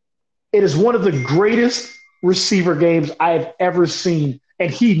 It is one of the greatest receiver games I've ever seen,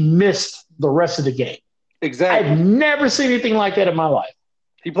 and he missed the rest of the game. Exactly. I've never seen anything like that in my life.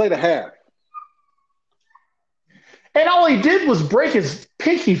 He played a half. And all he did was break his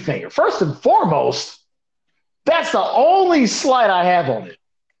pinky finger. First and foremost, that's the only slight I have on it.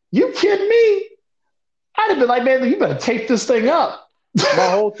 You kidding me? I'd have been like, man, you better tape this thing up. My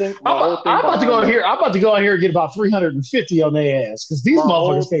whole thing. I'm about to go in here. I'm about to go in here and get about 350 on their ass because these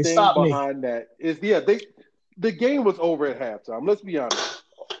motherfuckers can't stop me. Behind that is the game was over at halftime. Let's be honest.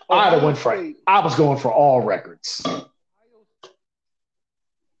 I was going for all records.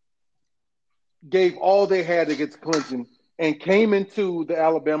 Gave all they had against Clemson and came into the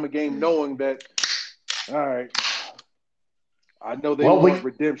Alabama game knowing that, all right, I know they want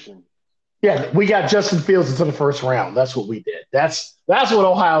redemption. Yeah, we got Justin Fields into the first round. That's what we did. That's what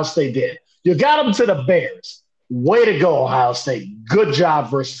Ohio State did. You got them to the Bears. Way to go, Ohio State. Good job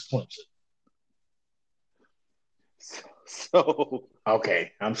versus Clemson. So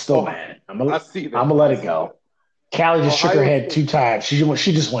okay, I'm still mad. I'm gonna let it go. Callie just shook her head 2 times. She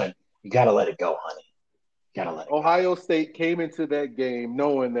just went, you got to let it go, honey. You got to let it go. Ohio State came into that game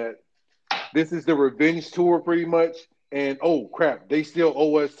knowing that this is the revenge tour pretty much. And, oh, crap, they still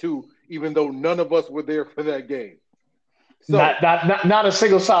owe us too, even though none of us were there for that game. So, not a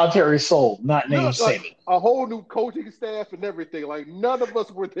single solitary soul, not named Sammy. A whole new coaching staff and everything. Like, none of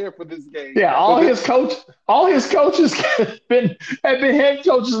us were there for this game. Yeah, all his coaches have been head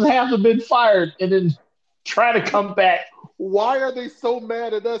coaches and half have been fired and then try to come back. Why are they so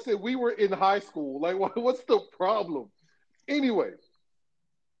mad at us? And we were in high school. Like, what's the problem? Anyway,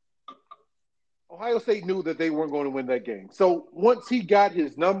 Ohio State knew that they weren't going to win that game. So once he got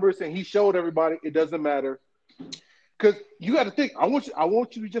his numbers and he showed everybody, it doesn't matter. Because you got to think. I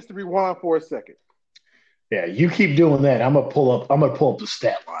want you just to rewind for a second. Yeah, you keep doing that. I'm gonna pull up the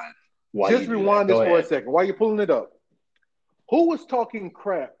stat line. Just rewind this for a second. While you're pulling it up, who was talking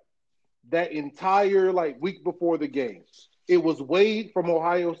crap that entire week before the game? It was Wade from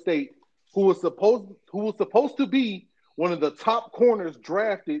Ohio State, who was supposed to be one of the top corners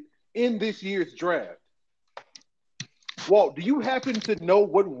drafted in this year's draft. Walt, do you happen to know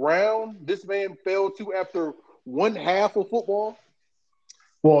what round this man fell to after one half of football?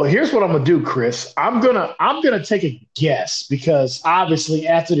 Well, here's what I'm gonna do, Chris. I'm gonna take a guess because obviously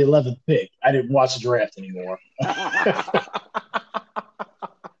after the 11th pick, I didn't watch the draft anymore.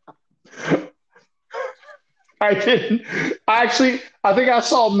 I didn't. I think I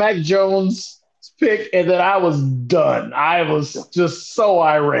saw Mac Jones' pick, and then I was done. I was just so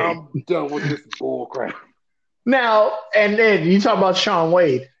irate. I'm done with this bull crap. Now, and then you talk about Shaun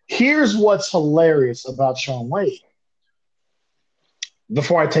Wade. Here's what's hilarious about Shaun Wade.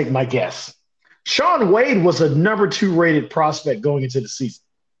 Before I take my guess, Shaun Wade was a number 2 rated prospect going into the season.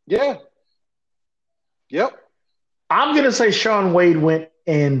 Yeah. Yep. I'm going to say Shaun Wade went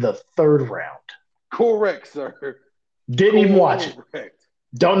in the 3rd round. Correct, sir. Didn't even watch it.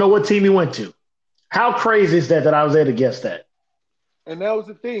 Don't know what team he went to. How crazy is that I was able to guess that? And that was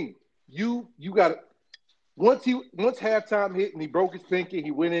the thing. You got it. Once halftime hit and he broke his pinky,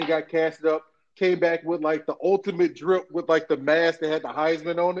 he went in, got casted up, came back with the ultimate drip with the mask that had the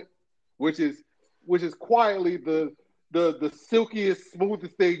Heisman on it, which is quietly the silkiest,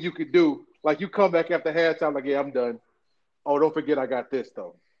 smoothest thing you could do. You come back after halftime, yeah, I'm done. Oh, don't forget I got this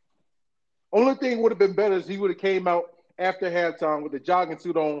though. Only thing would have been better is he would have came out after halftime with the jogging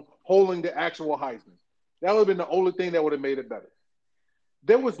suit on, holding the actual Heisman. That would have been the only thing that would have made it better.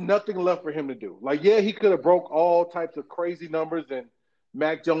 There was nothing left for him to do. He could have broke all types of crazy numbers and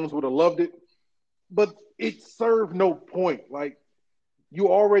Mac Jones would have loved it, but it served no point. You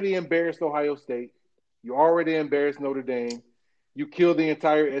already embarrassed Ohio State. You already embarrassed Notre Dame. You killed the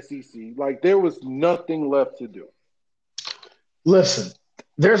entire SEC. There was nothing left to do. Listen,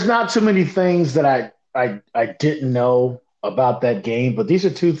 there's not too many things that I didn't know about that game, but these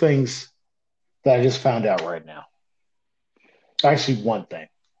are 2 things that I just found out right now. Actually, one thing.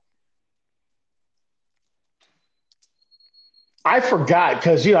 I forgot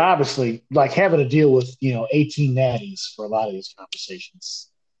because, obviously, having to deal with, 18 natties for a lot of these conversations.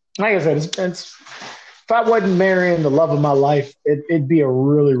 Like I said, if I wasn't marrying the love of my life, it'd be a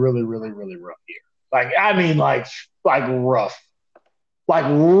really, really, really, really rough year. Rough.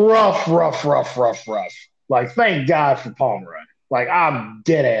 Rough. Thank God for Palmer. I'm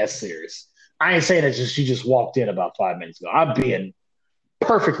dead ass serious. I ain't saying that she just walked in about 5 minutes ago. I'm being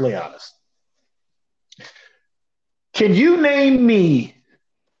perfectly honest. Can you name me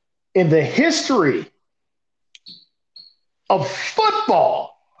in the history of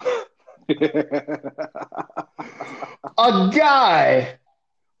football. A guy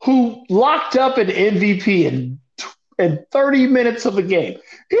who locked up an MVP in 30 minutes of the game.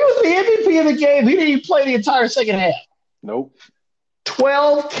 He was the MVP of the game. He didn't even play the entire second half. Nope.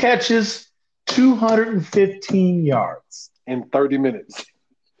 12 catches, 215 yards. In 30 minutes.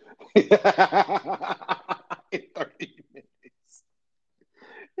 In 30 minutes.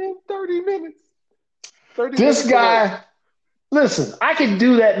 In 30 minutes. 30 This minutes guy, away. listen, I can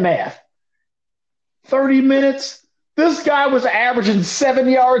do that math. 30 minutes. This guy was averaging 7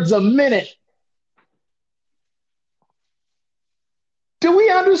 yards a minute. Do we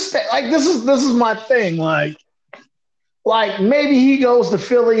understand? Like this is my thing. Like maybe he goes to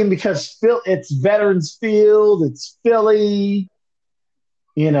Philly and because it's Veterans Field, it's Philly,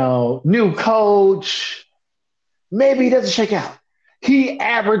 new coach. Maybe he doesn't shake out. He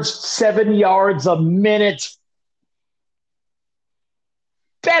averaged 7 yards a minute.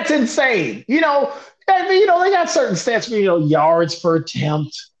 That's insane. They got certain stats for, yards per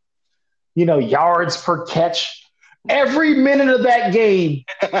attempt, yards per catch. Every minute of that game,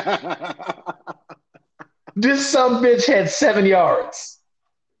 this some bitch had 7 yards.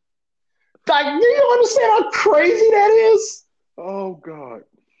 Like, do you understand how crazy that is? Oh God.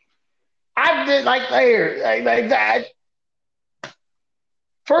 I did like that.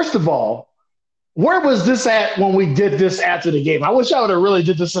 First of all, where was this at when we did this after the game? I wish I would have really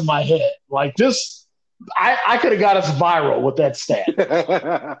did this in my head. Like this, I could have got us viral with that stat.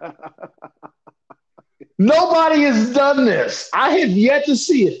 Nobody has done this. I have yet to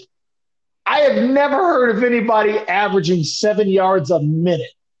see it. I have never heard of anybody averaging 7 yards a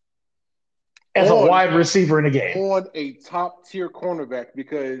minute as a wide receiver in a game. On a top tier cornerback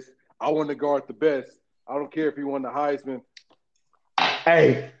because I want to guard the best. I don't care if he won the Heisman.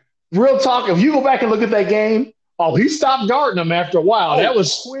 Hey, real talk, if you go back and look at that game, he stopped guarding him after a while. That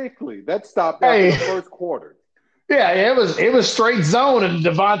was quickly. That stopped after the first quarter. Yeah, it was straight zone, and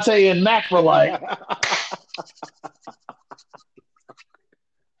Devontae and Mac were like,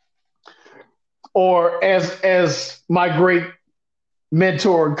 or as my great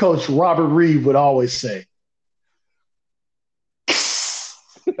mentor and coach Robert Reed would always say,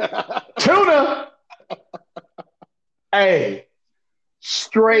 tuna. Hey,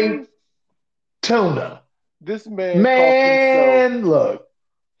 straight tuna. This man look,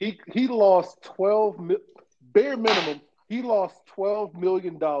 he lost 12 bare minimum. He lost $12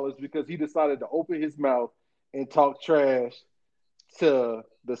 million because he decided to open his mouth and talk trash to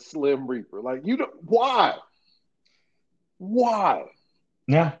the Slim Reaper. Like, why? Why?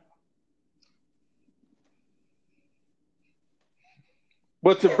 Yeah.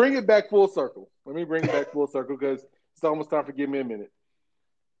 But to bring it back full circle, let me bring it back full circle because it's almost time for Give Me a Minute.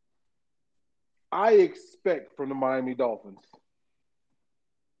 I expect from the Miami Dolphins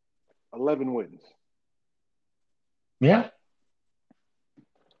 11 wins. Yeah.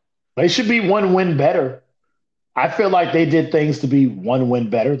 They should be one win better. I feel like they did things to be one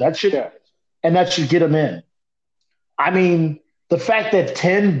win better. And that should get them in. I mean, the fact that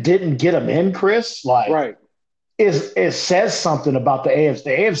 10 didn't get them in, Chris, right. It says something about the AFC.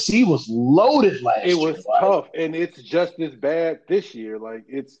 The AFC was loaded last year. It was tough, and it's just as bad this year. Like,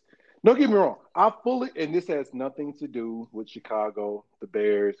 don't get me wrong. And this has nothing to do with Chicago, the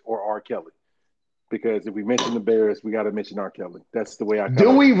Bears, or R. Kelly. Because if we mention the Bears, we got to mention R. Kelly. That's the way I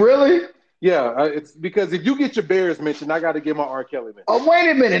do. We really? Yeah, it's because if you get your Bears mentioned, I got to give my R. Kelly mention. Oh, wait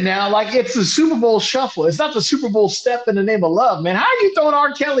a minute now. Like, it's the Super Bowl shuffle. It's not the Super Bowl step in the name of love, man. How are you throwing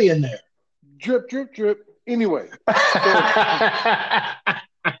R. Kelly in there? Drip, drip, drip. Anyway.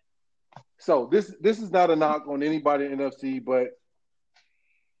 So this is not a knock on anybody in NFC, but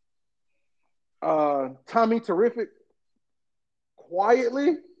Tommy Terrific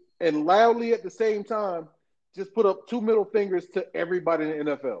quietly and loudly at the same time just put up 2 middle fingers to everybody in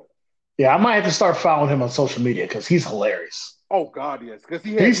the NFL. Yeah, I might have to start following him on social media because he's hilarious. Oh God, yes, because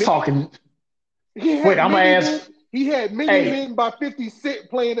he's talking. Wait, I'm gonna ask. He had Million Men by 50 Cent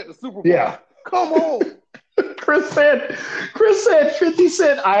playing at the Super Bowl. Yeah, come on. Chris said 50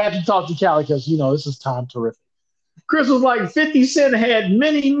 Cent. I had to talk to Callie because this is Tom Terrific. Chris was like 50 Cent had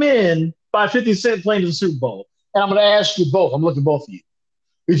many men by 50 Cent playing in the Super Bowl. And I'm going to ask you both. I'm looking at both of you.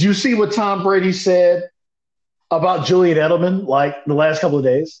 Did you see what Tom Brady said about Julian Edelman like the last couple of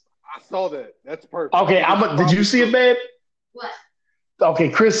days? I saw that. That's perfect. Okay, did you see it, babe? What? Okay,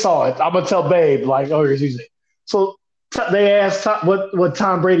 Chris saw it. I'm going to tell babe, here's easy. So they asked what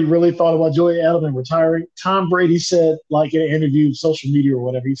Tom Brady really thought about Julian Edelman retiring. Tom Brady said, like in an interview, social media or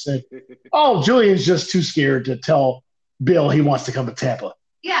whatever, he said, "Oh, Julian's just too scared to tell Bill he wants to come to Tampa."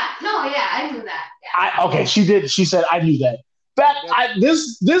 Yeah, I knew that. Yeah. Okay, she did. She said, "I knew that."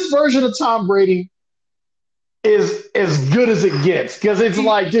 This version of Tom Brady is as good as it gets because it's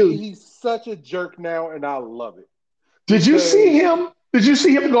like, dude, he's such a jerk now, and I love it did you see because him? Did you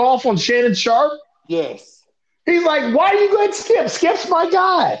see him go off on Shannon Sharp? yes, He's like, "Why are you going Skip? Skip's my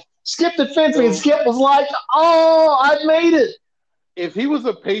guy." Skip defends me, and so Skip was like, "Oh, I made it." if he was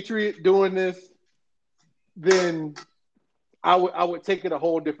a Patriot doing this, then I would take it a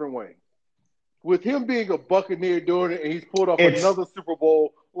whole different way. With him being a Buccaneer doing it, and he's pulled off It's another Super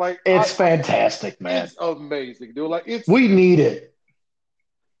Bowl, like it's fantastic, man. it's amazing, dude. Like it's, We need it.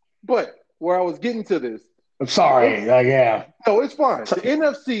 but where I was getting to this, I'm the sorry. Yeah. no, it's fine. The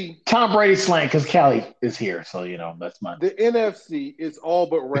NFC, Tom Brady slang because Kelly is here, so that's mine. the NFC is all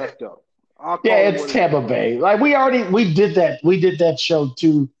but wrapped up. I'll Yeah, call it it's what it is. Tampa Bay. Like we did that. We did that show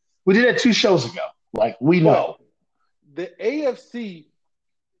too. We did that 2 shows ago. Like we But know the AFC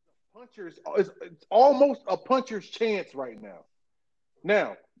punchers it's almost a puncher's chance right now.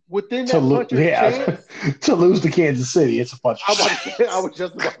 Now, within that puncher's chance, to lose to Kansas City, it's a bunch of I was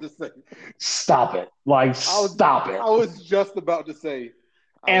just about to say. Stop it! Like stop it! I was just about to say.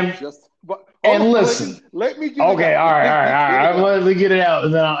 I was And just. But hold and on, listen. let me get it Okay, out. all right, all right, all right. Let me get it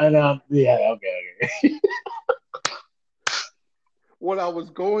out, yeah, okay. What I was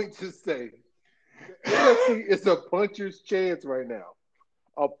going to say, the AFC is a puncher's chance right now.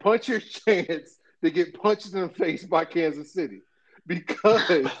 A puncher's chance to get punched in the face by Kansas City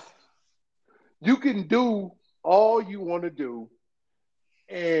because you can do all you want to do,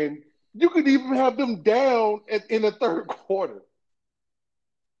 and you could even have them down in the third quarter.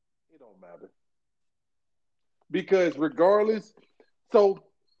 It don't matter because regardless, so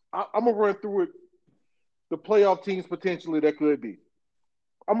I'm gonna run through it. The playoff teams potentially that could be.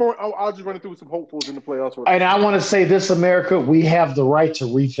 I'll just run through some hopefuls in the playoffs. And I want to say this, America, we have the right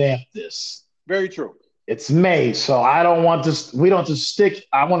to revamp this. Very true. It's May, so I don't want this. We don't just stick.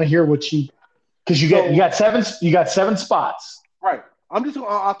 I want to hear what because you got seven spots. Right. I'm just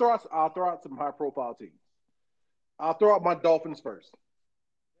I'll throw out some high profile teams. I'll throw out my Dolphins first.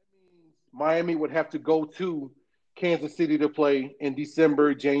 That means Miami would have to go to Kansas City to play in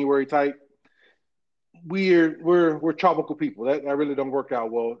December, January type. We're tropical people. That really don't work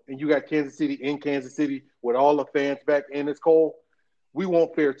out well. And you got Kansas City in Kansas City with all the fans back and it's cold. We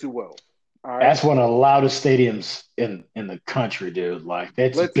won't fare too well. All right. That's one of the loudest stadiums in the country, dude. Like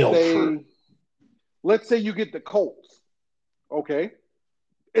that's let's say you get the Colts. Okay.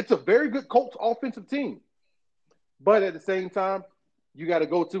 It's a very good Colts offensive team. But at the same time, you got to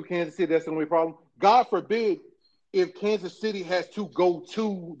go to Kansas City. That's the only problem. God forbid if Kansas City has to go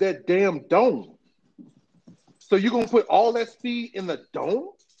to that damn dome. So you're going to put all that speed in the dome?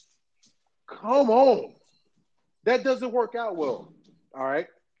 Come on. That doesn't work out well. All right.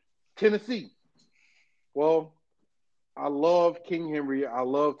 Tennessee. Well, I love King Henry. I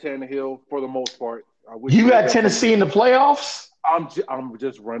love Tannehill for the most part. You got Tennessee in the playoffs? I'm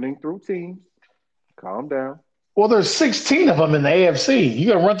just running through teams. Calm down. Well, there's 16 of them in the AFC.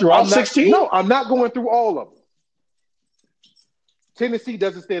 You gonna run through all 16? No, I'm not going through all of them. Tennessee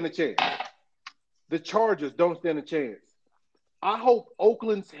doesn't stand a chance. The Chargers don't stand a chance. I hope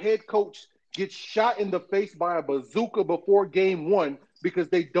Oakland's head coach gets shot in the face by a bazooka before game 1 because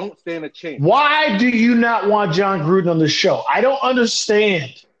they don't stand a chance. Why do you not want John Gruden on the show? I don't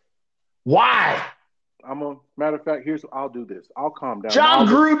understand. Why? Matter of fact, I'll do this. I'll calm down. John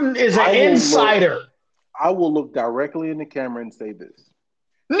Gruden is an insider. I will look directly in the camera and say this.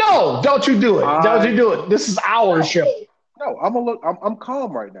 No, don't you do it. Don't you do it. This is our show. No, I'm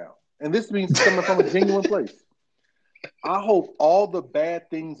calm right now. And this means it's coming from a genuine place. I hope all the bad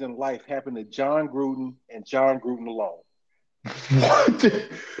things in life happen to John Gruden and John Gruden alone. What?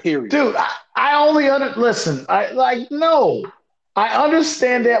 Period. Dude, I only listen. No. I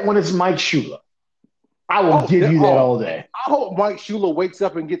understand that when it's Mike Shula. I will give you that all day. I hope Mike Shula wakes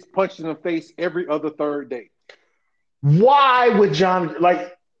up and gets punched in the face every other third day. Why would John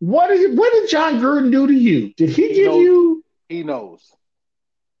what did John Gruden do to you? Did he give you? He knows.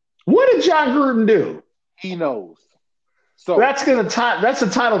 What did John Gruden do? He knows. So that's the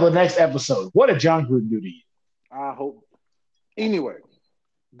title of the next episode. What did John Gruden do to you? I hope. Anyway,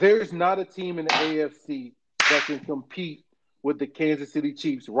 there's not a team in the AFC that can compete with the Kansas City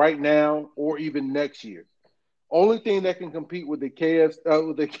Chiefs right now or even next year. Only thing that can compete with the Kansas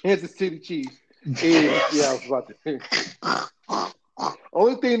City Chiefs is I was about to.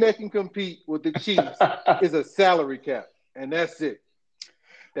 Only thing that can compete with the Chiefs is a salary cap, and that's it.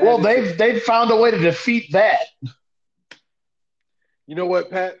 They've found a way to defeat that. You know what,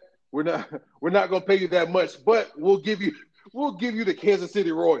 Pat? We're not going to pay you that much, but we'll give you the Kansas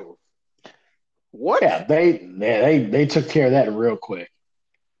City Royals. What? Yeah, they took care of that real quick.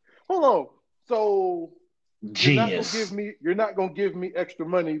 Hold on. So Genius. you're not gonna give me extra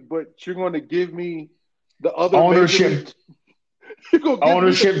money, but you're gonna give me the other major league. Ownership You're gonna give me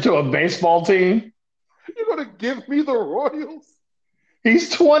ownership to a baseball team. you're gonna give me the Royals. He's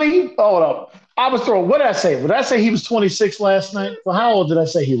 20. Hold up. I was throwing, what did I say? Did I say he was 26 last night? Well, how old did I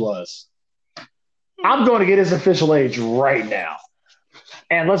say he was? I'm going to get his official age right now.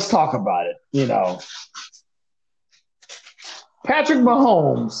 And let's talk about it. Patrick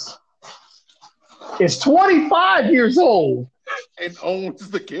Mahomes is 25 years old And owns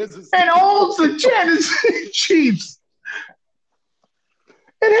the Kansas and City owns the Royals. Kansas City Chiefs.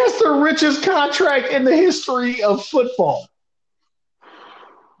 It has the richest contract in the history of football.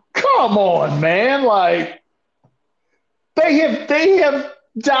 Come on, man. Like they have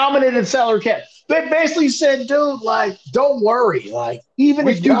dominated salary cap. They basically said, dude, like, don't worry. Like, even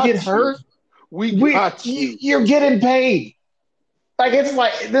We if you get got you. hurt, We got you. you're getting paid. Like, it's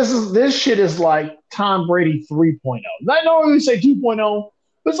like this shit is like Tom Brady 3.0. I know we say 2.0,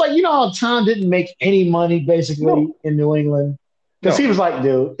 but it's like, how Tom didn't make any money basically No, in New England. Because he no. was like,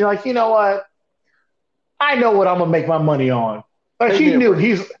 dude, you're like, you know what? I know what I'm gonna make my money on. Like Pay he me in knew bread.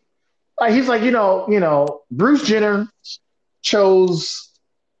 he's like, Bruce Jenner chose,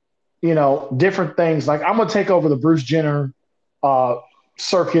 different things. Like, I'm gonna take over the Bruce Jenner uh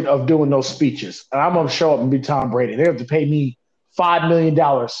circuit of doing those speeches. And I'm gonna show up and be Tom Brady. They have to pay me $5 million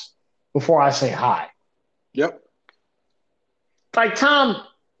before I say hi. Yep. Like Tom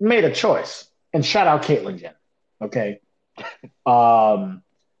made a choice. And shout out Caitlyn Jenner. Okay.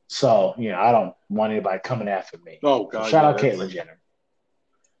 So I don't want anybody coming after me. Oh So God, shout yeah, out that's Caitlyn Jenner.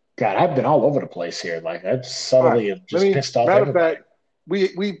 God, I've been all over the place here. Like I all right. subtly have Let just me pissed off matter of everybody. fact,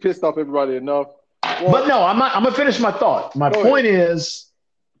 we pissed off everybody enough. But Well, no, I'm gonna finish my thought. My go ahead. point is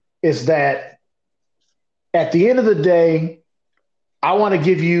that at the end of the day, I want to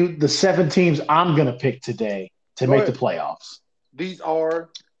give you the 7 teams I'm gonna pick today to Go make the ahead. playoffs. These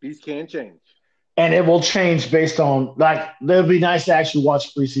can change. And it will change based on, like, it'll be nice to actually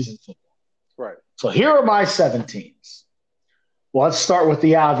watch preseason football. Right. So here are my 7 teams. Well, let's start with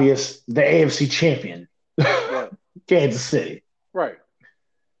the obvious, the AFC champion, Right. Kansas City. Right.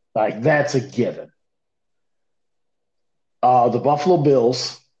 Like, that's a given. The Buffalo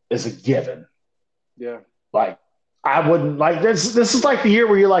Bills is a given. Yeah. Like, I wouldn't like this. This is like the year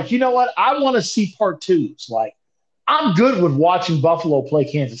where you're like, you know what? I want to see part twos. Like, I'm good with watching Buffalo play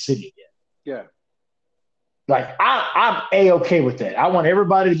Kansas City again. Yeah. Like, I'm A-okay with that. I want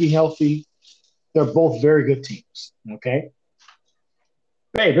everybody to be healthy. They're both very good teams. Okay.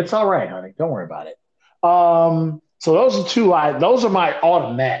 Babe, it's all right, honey. Don't worry about it. So those are those are my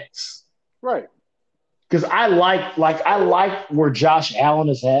automatics. Right. Because I like where Josh Allen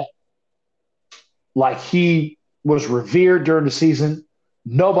is at. Like he was revered during the season.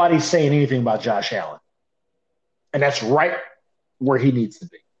 Nobody's saying anything about Josh Allen. And that's right where he needs to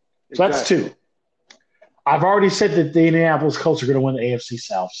be. So that's Exactly. 2. I've already said that the Indianapolis Colts are going to win the AFC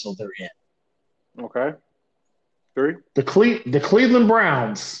South, so they're in. Okay. 3. The Cleveland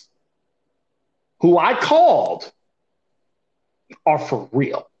Browns, who I called, are for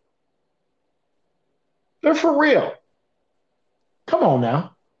real. They're for real. Come on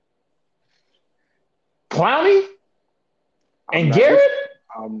now. Clowney and Garrett?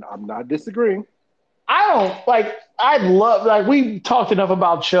 I'm not disagreeing. I love, like, we talked enough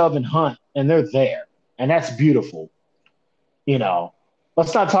about Chubb and Hunt, and they're there. And that's beautiful.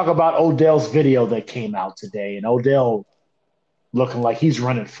 Let's not talk about Odell's video that came out today, and Odell looking like he's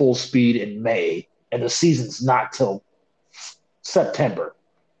running full speed in May, and the season's not till September.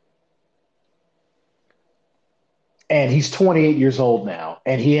 And he's 28 years old now,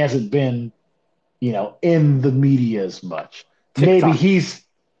 and he hasn't been, in the media as much. TikTok.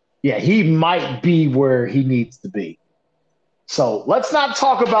 Maybe he might be where he needs to be. So let's not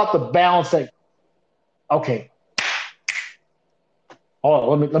talk about the balance that, okay. Oh,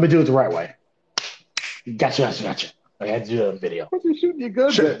 let me do it the right way. Gotcha. I had to do a video. What you shooting your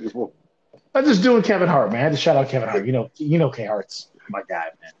guns at before? I'm just doing Kevin Hart, man. I had to shout out Kevin Hart. You know K Hart's my guy,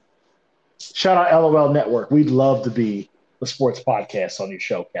 man. Shout out LOL Network. We'd love to be the sports podcast on your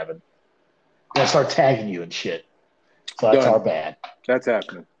show, Kevin. Let's start tagging you and shit. So that's Done. our bad. That's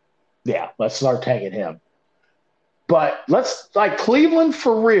happening. Yeah, let's start tagging him. But let's, like, Cleveland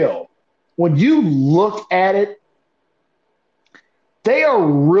for real. When you look at it, they are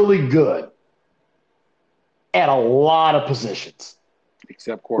really good at a lot of positions.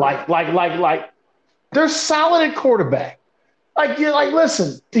 Except quarterback. Like they're solid at quarterback. Like, you're like,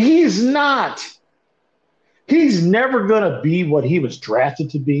 listen, he's never gonna be what he was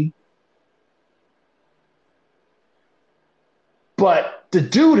drafted to be. But he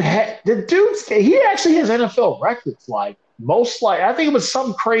actually has NFL records. I think it was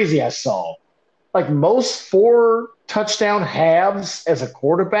something crazy I saw. Like most 4 touchdown halves as a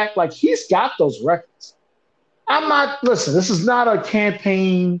quarterback. Like he's got those records. Listen, this is not a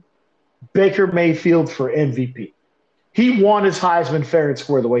campaign Baker Mayfield for MVP. He won his Heisman fair and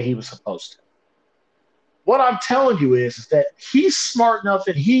square the way he was supposed to. What I'm telling you is that he's smart enough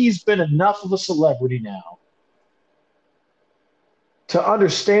and he's been enough of a celebrity now to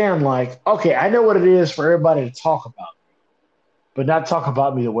understand, like, okay, I know what it is for everybody to talk about me, but not talk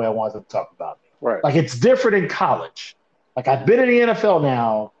about me the way I want them to talk about me. Right. Like, it's different in college. Like, I've been in the NFL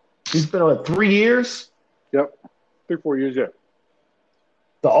now. He's been, 3 years? Yep. 3-4 years, yeah.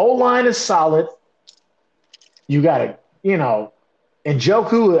 The O-line is solid. You got to,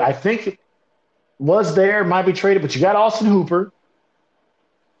 Njoku, I think, was there, might be traded, but you got Austin Hooper,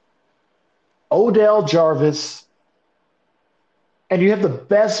 Odell Jarvis, and you have the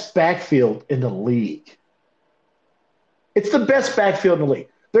best backfield in the league. It's the best backfield in the league.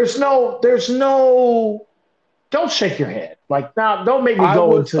 There's no, don't shake your head. Like, now, don't make me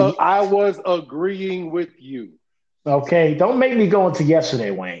go into. I was agreeing with you. Okay, don't make me go into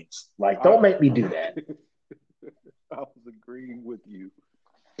yesterday, Wayne's. Like, don't make me do that. I was agreeing with you.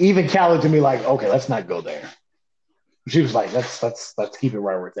 Even Callie to me, like, okay, let's not go there. She was like, let's keep it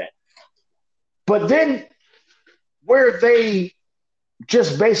right where it's at. But then, where they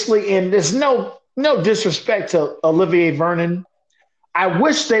just basically, and there's no disrespect to Olivier Vernon, I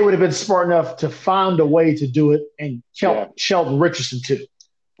wish they would have been smart enough to find a way to do it and Sheldon Richardson too.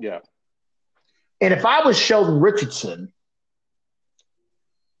 Yeah. And if I was Sheldon Richardson,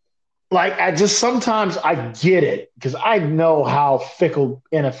 like, sometimes I get it because I know how fickle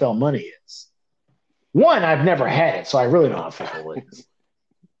NFL money is. One, I've never had it, so I really know how fickle it is.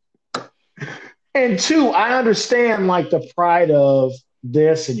 And two, I understand, like, the pride of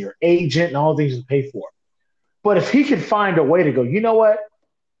this and your agent and all the things you pay for. But if he could find a way to go, you know what?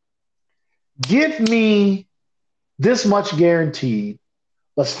 Give me this much guaranteed.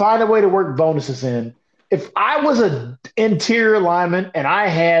 Let's find a way to work bonuses in. If I was an interior lineman and I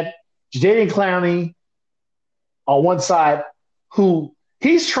had Jadeveon Clowney on one side, who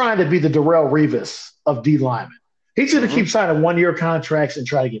he's trying to be the Darrelle Revis of D linemen. He's going to keep signing 1-year contracts and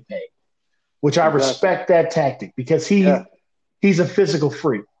try to get paid, which I respect that tactic because he's a physical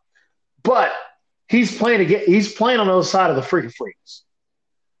freak. But he's playing on the other side of the freaking freaks.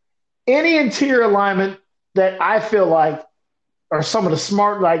 Any interior alignment that I feel like are some of the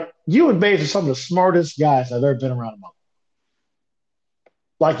smart, like you and Bays are some of the smartest guys I've ever been around among.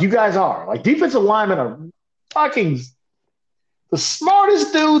 Like, you guys are. Like, defensive linemen are fucking the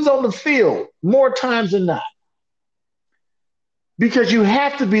smartest dudes on the field more times than not. Because you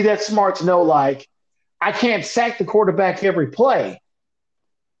have to be that smart to know, like, I can't sack the quarterback every play.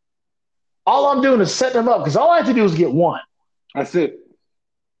 All I'm doing is setting them up because all I have to do is get one. That's it.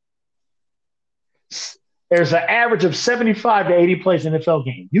 There's an average of 75 to 80 plays in an NFL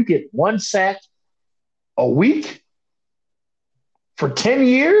game. You get one sack a week for 10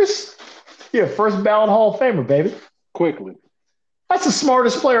 years? You're a first ballot Hall of Famer, baby. Quickly. That's the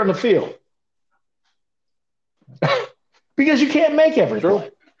smartest player on the field. Because you can't make every play.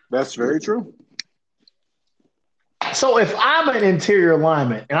 That's very true. So if I'm an interior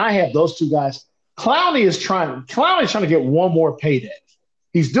lineman and I have those two guys, Clowney's trying to get one more payday.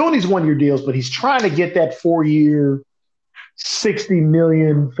 He's doing these 1-year deals, but he's trying to get that 4-year, $60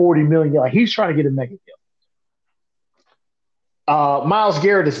 million, $40 million. Like, he's trying to get a mega deal. Myles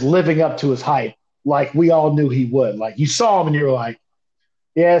Garrett is living up to his hype like we all knew he would. Like, you saw him and you were like,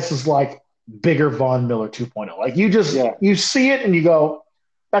 yeah, this is like bigger Von Miller 2.0. Like, you see it and you go,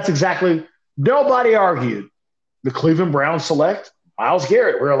 that's exactly – nobody argued. The Cleveland Browns select Myles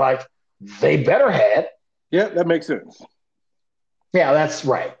Garrett. We're like, they better had. Yeah, that makes sense. Yeah, that's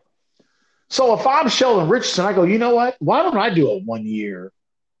right. So if I'm Sheldon Richardson, I go, you know what? Why don't I do a 1-year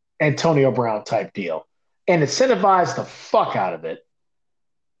Antonio Brown type deal and incentivize the fuck out of it?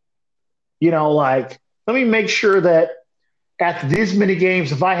 Like, let me make sure that after these many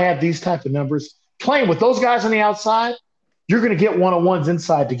games, if I have these type of numbers, playing with those guys on the outside, you're going to get one-on-ones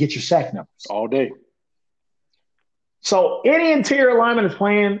inside to get your sack numbers. All day. So any interior lineman is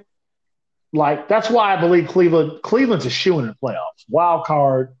playing, like, that's why I believe Cleveland's a shoe in the playoffs, wild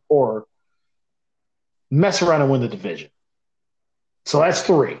card, or mess around and win the division. So that's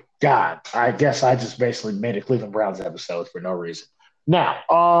 3. God, I guess I just basically made a Cleveland Browns episode for no reason. Now,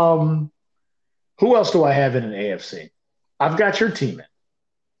 who else do I have in an AFC? I've got your team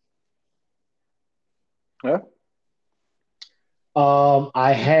in. Yeah.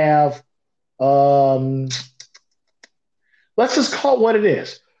 I have let's Let's just call it what it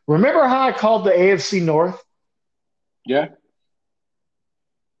is. Remember how I called the AFC North? Yeah,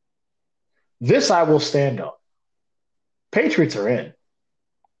 This I will stand on. Patriots are in.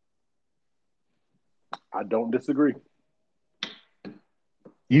 I don't disagree.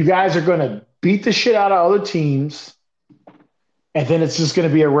 You guys are going to beat the shit out of other teams, and then it's just going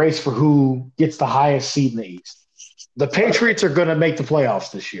to be a race for who gets the highest seed in the East. The Patriots are going to make the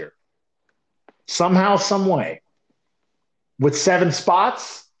playoffs this year. Somehow, some way. With 7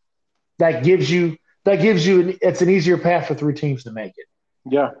 spots, that gives you it's an easier path for 3 teams to make it.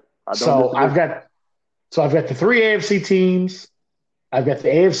 Yeah, I don't So disagree. I've got the 3 AFC teams. I've got the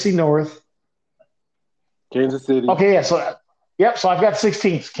AFC North. Kansas City. Okay, yeah. So I've got 6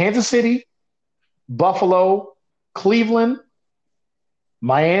 teams: Kansas City, Buffalo, Cleveland,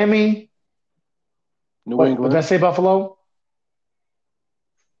 Miami. New What did I England. say? Buffalo.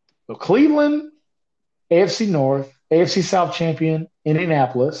 So Cleveland, AFC North, AFC South champion,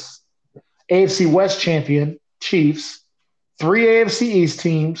 Indianapolis, AFC West champion, Chiefs, 3 AFC East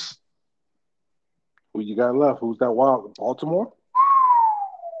teams. Who you got left? Who's that wild? Baltimore?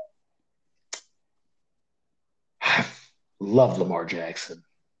 Love Lamar Jackson.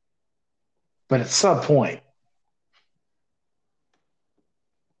 But at some point,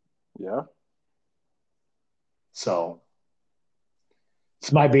 Yeah. so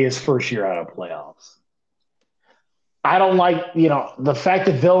this might be his first year out of playoffs. I don't like, the fact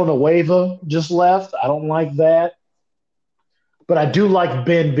that Villanueva just left. I don't like that. But I do like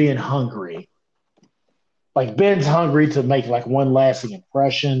Ben being hungry. Like Ben's hungry to make like one lasting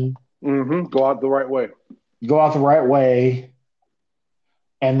impression, Go out the right way. go out the right way.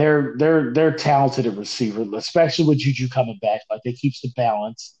 And they're talented at receiver, especially with Juju coming back. Like they keeps the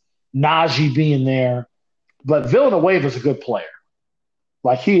balance. Najee being there. But Villanueva is a good player.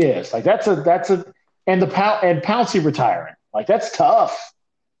 Like he is. Like that's a and Pouncey retiring. Like that's tough.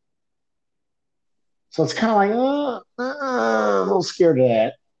 So it's kind of like a little scared of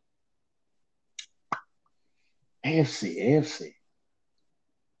that. AFC.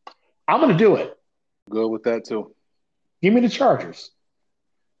 I'm going to do it. Good with that too. Give me the Chargers.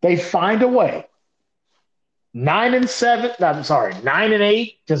 They find a way. 9-7. No, I'm sorry,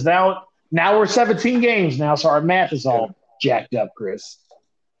 9-8. Because now we're 17 games now, so our math is all jacked up, Chris.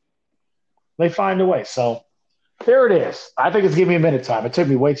 They find a way. So there it is. I think it's giving me a minute time. It took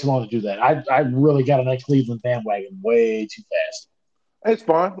me way too long to do that. I really got on that Cleveland bandwagon way too fast. It's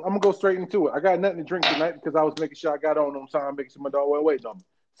fine. I'm gonna go straight into it. I got nothing to drink tonight because I was making sure I got on time, making sure my dog wasn't waiting on me.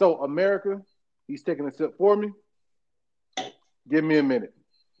 So America, he's taking a sip for me. Give me a minute.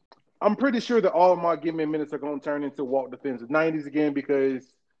 I'm pretty sure that all of my give me a minutes are gonna turn into Walk Defensive 90s again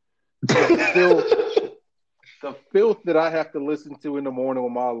because the filth that I have to listen to in the morning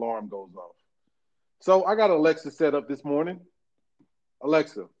when my alarm goes off. So I got Alexa set up this morning.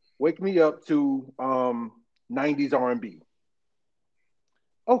 Alexa, wake me up to 90s R&B.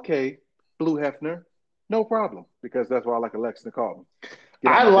 Okay, Blue Hefner, no problem, because that's why I like Alexa to call me.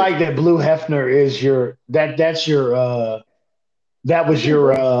 I like that Blue Hefner is your that's your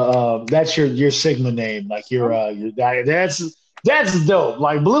that's your Sigma name. Like that's dope.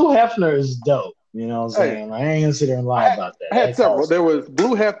 Like Blue Hefner is dope. You know what I'm saying? Like, I ain't gonna sit there and lie about that. I had That's several. awesome. There was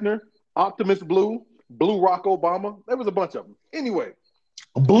Blue Hefner, Optimus Blue, Blue Rock Obama. There was a bunch of them. Anyway.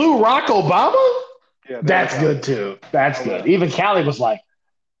 Blue Rock Obama? Yeah, that's good too. That's good. Even Callie was like,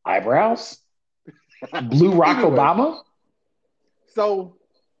 eyebrows? Blue Rock anyway, Obama? So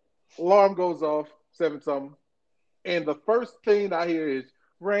alarm goes off, 7 something. And the first thing I hear is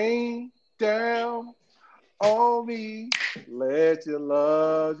rain down on me. Let your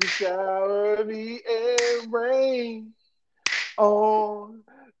love just shower me and rain on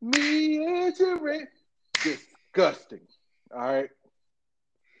me and your rain. Disgusting. All right.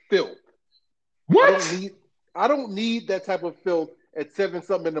 Filth. What? I don't need that type of filth at 7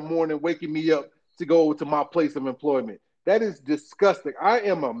 something in the morning waking me up to go to my place of employment. That is disgusting. I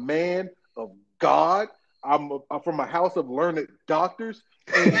am a man of God. I'm from a house of learned doctors,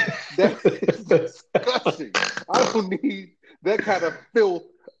 and that is disgusting. I don't need that kind of filth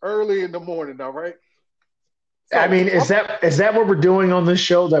early in the morning, all right? So, I mean, is that what we're doing on this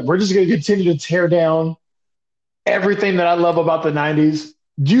show? That we're just going to continue to tear down everything that I love about the 90s?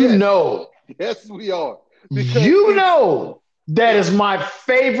 Yes, we are. That is my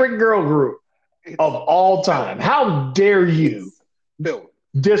favorite girl group of all time. How dare you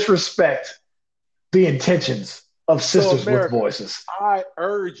disrespect the intentions of Sisters with Voices? I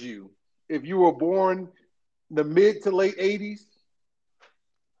urge you, if you were born the mid to late 80s,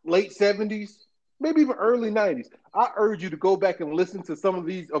 late 70s, maybe even early 90s, I urge you to go back and listen to some of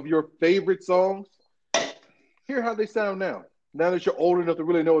these of your favorite songs. Hear how they sound now. Now that you're old enough to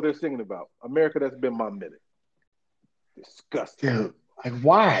really know what they're singing about. America, that's been my minute. Disgusting. Dude, like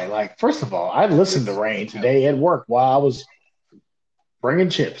why? Like, first of all, I listened to It's Rain today at work while I was bringing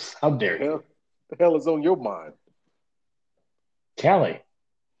chips. How the dare you? hell, the hell is on your mind? Cali.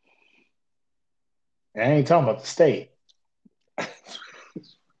 I ain't talking about the state.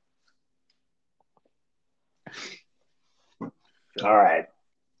 All right.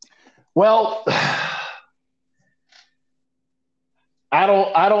 Well,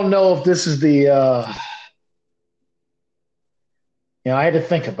 I don't know if this is the I had to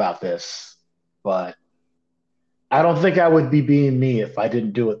think about this, but I don't think I would be being me if I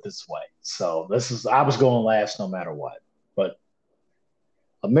didn't do it this way. So I was going last no matter what. But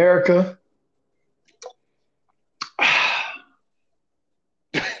America,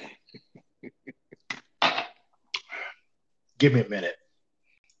 give me a minute.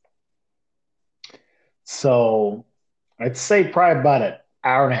 So I'd say probably about an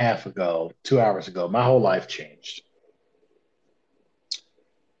hour and a half ago, 2 hours ago, my whole life changed.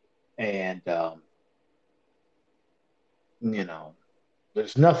 And, you know,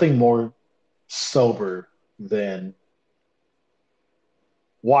 there's nothing more sober than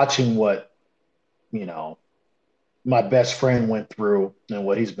watching what, you know, my best friend went through and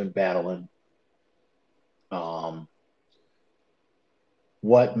what he's been battling. Um,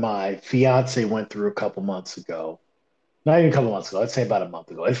 what my fiance went through a couple months ago. Not even a couple months ago. I'd say about a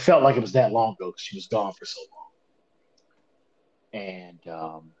month ago. It felt like it was that long ago because she was gone for so long. And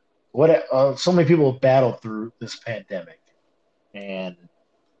what so many people have battled through this pandemic. And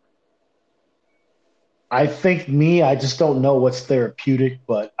I think I just don't know what's therapeutic,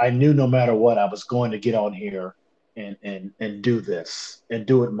 but I knew no matter what, I was going to get on here and do this and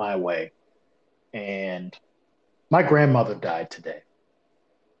do it my way. And my grandmother died today.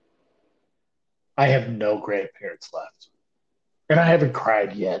 I have no grandparents left. And I haven't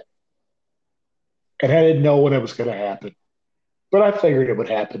cried yet. And I didn't know when it was going to happen. But I figured it would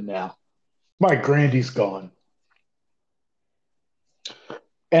happen now. My Grandie's gone.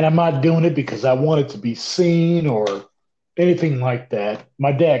 And I'm not doing it because I want it to be seen or anything like that.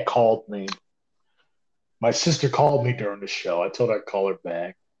 My dad called me. My sister called me during the show. I told her I'd call her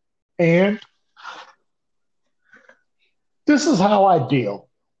back. And this is how I deal.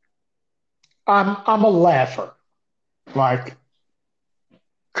 I'm a laugher. Like,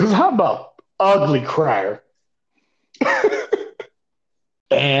 because I'm a ugly crier.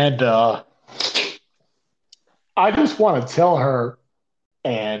 And I just want to tell her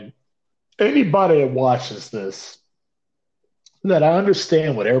and anybody that watches this that I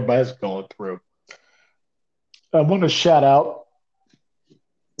understand what everybody's going through. I want to shout out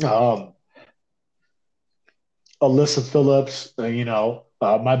um, Alyssa Phillips,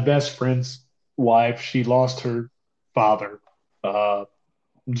 my best friend's wife. She lost her father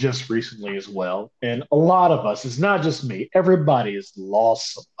just recently as well. And a lot of us, it's not just me, everybody has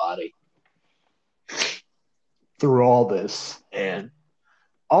lost somebody through all this. And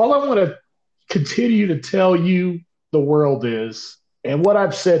all I want to continue to tell you, the world, is, and what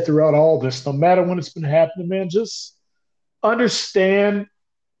I've said throughout all this, no matter when it's been happening, man, just understand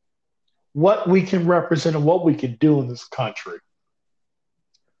what we can represent and what we can do in this country.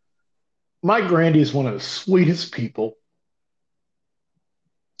 My Grandie is one of the sweetest people.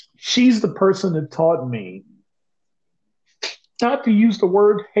 She's the person that taught me not to use the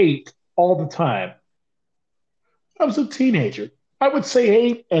word hate all the time. I was a teenager. I would say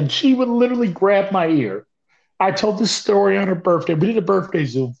hate, and she would literally grab my ear. I told this story on her birthday. We did a birthday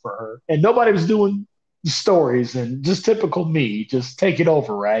Zoom for her, and nobody was doing the stories, and just typical me, just take it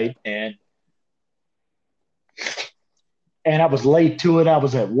over, right? And I was late to it. I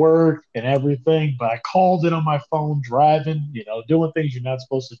was at work and everything, but I called it on my phone, driving, doing things you're not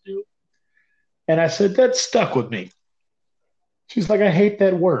supposed to do. And I said, that stuck with me. She's like, I hate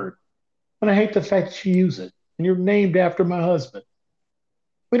that word. And I hate the fact that you use it. And you're named after my husband.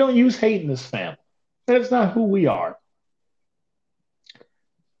 We don't use hate in this family. That's not who we are.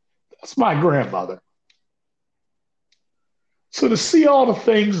 That's my grandmother. So to see all the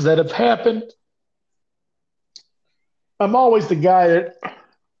things that have happened, I'm always the guy that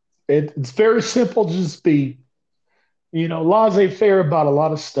it's very simple to just be, laissez-faire about a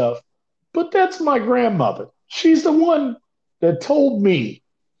lot of stuff. But that's my grandmother. She's the one that told me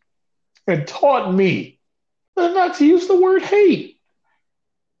and taught me not to use the word hate.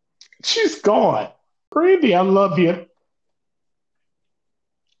 She's gone. Grandie, I love you.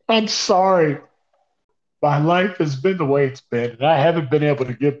 I'm sorry. My life has been the way it's been, and I haven't been able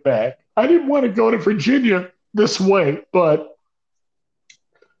to get back. I didn't want to go to Virginia this way, but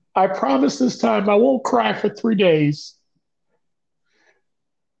I promise this time I won't cry for 3 days.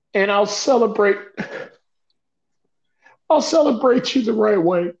 and I'll celebrate you the right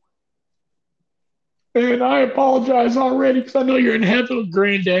way. And I apologize already because I know you're in heaven with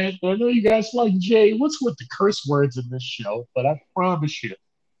Granddad. And I know you guys like Jay. What's with the curse words in this show? But I promise you,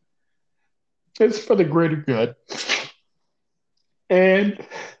 it's for the greater good. And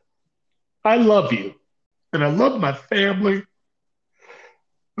I love you. And I love my family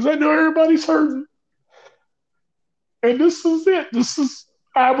because I know everybody's hurting. And this is it.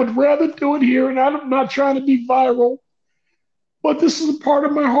 I would rather do it here. And I'm not trying to be viral, but this is a part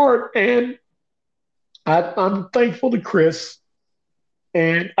of my heart. And I'm thankful to Chris.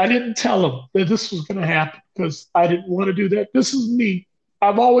 And I didn't tell him that this was going to happen because I didn't want to do that. This is me.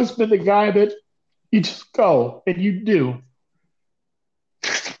 I've always been the guy that you just go and you do.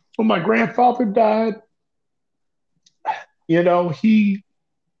 When my grandfather died, he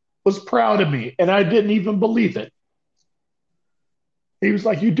was proud of me and I didn't even believe it. He was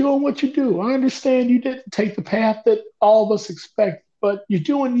like, "You're doing what you do. I understand you didn't take the path that all of us expect, but you're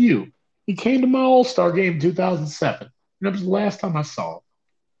doing you." He came to my All-Star game in 2007, and that was the last time I saw him.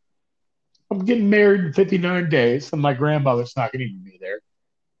 I'm getting married in 59 days, and my grandmother's not going to even be there.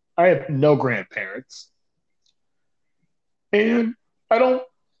 I have no grandparents. And I don't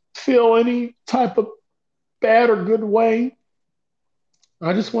feel any type of bad or good way.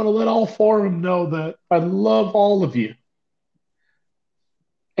 I just want to let all four of them know that I love all of you.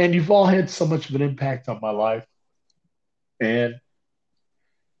 And you've all had so much of an impact on my life. And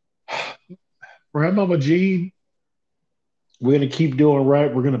Grandmama Jean, we're going to keep doing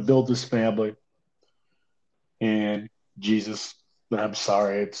right. We're going to build this family. And Jesus, I'm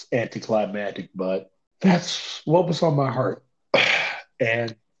sorry, it's anticlimactic, but that's what was on my heart.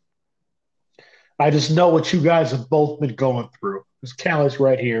 And I just know what you guys have both been going through. Because Callie's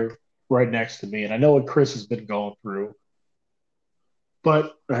right here, right next to me. And I know what Chris has been going through.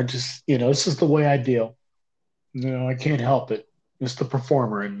 But I just, this is the way I deal. I can't help it. It's the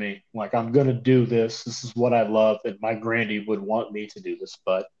performer in me. Like, I'm going to do this. This is what I love. And my Grandie would want me to do this.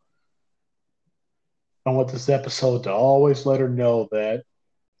 But I want this episode to always let her know that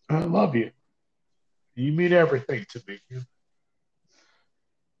I love you. You mean everything to me.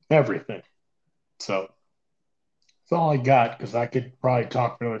 Everything. So that's all I got because I could probably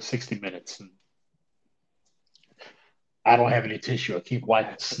talk for another 60 minutes. And I don't have any tissue. I keep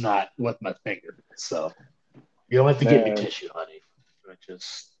wiping snot with my finger. So you don't have to give me Man, tissue, honey.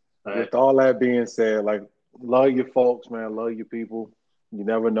 with all that being said, like, love your folks, man. Love your people. You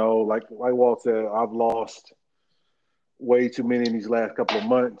never know. Like Walt said, I've lost way too many in these last couple of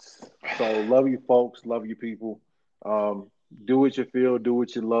months. So love your folks, love your people. Um, do what you feel, do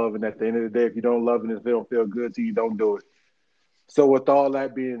what you love, and at the end of the day, if you don't love it and if it don't feel good to you, don't do it. So with all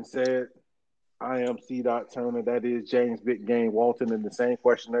that being said, I am C. Turner. That is James Big Game Walton, and the same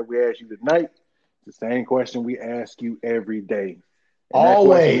question that we asked you tonight, the same question we ask you every day, and that question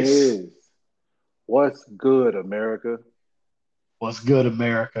Always. is, what's good, America? What's good,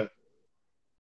 America?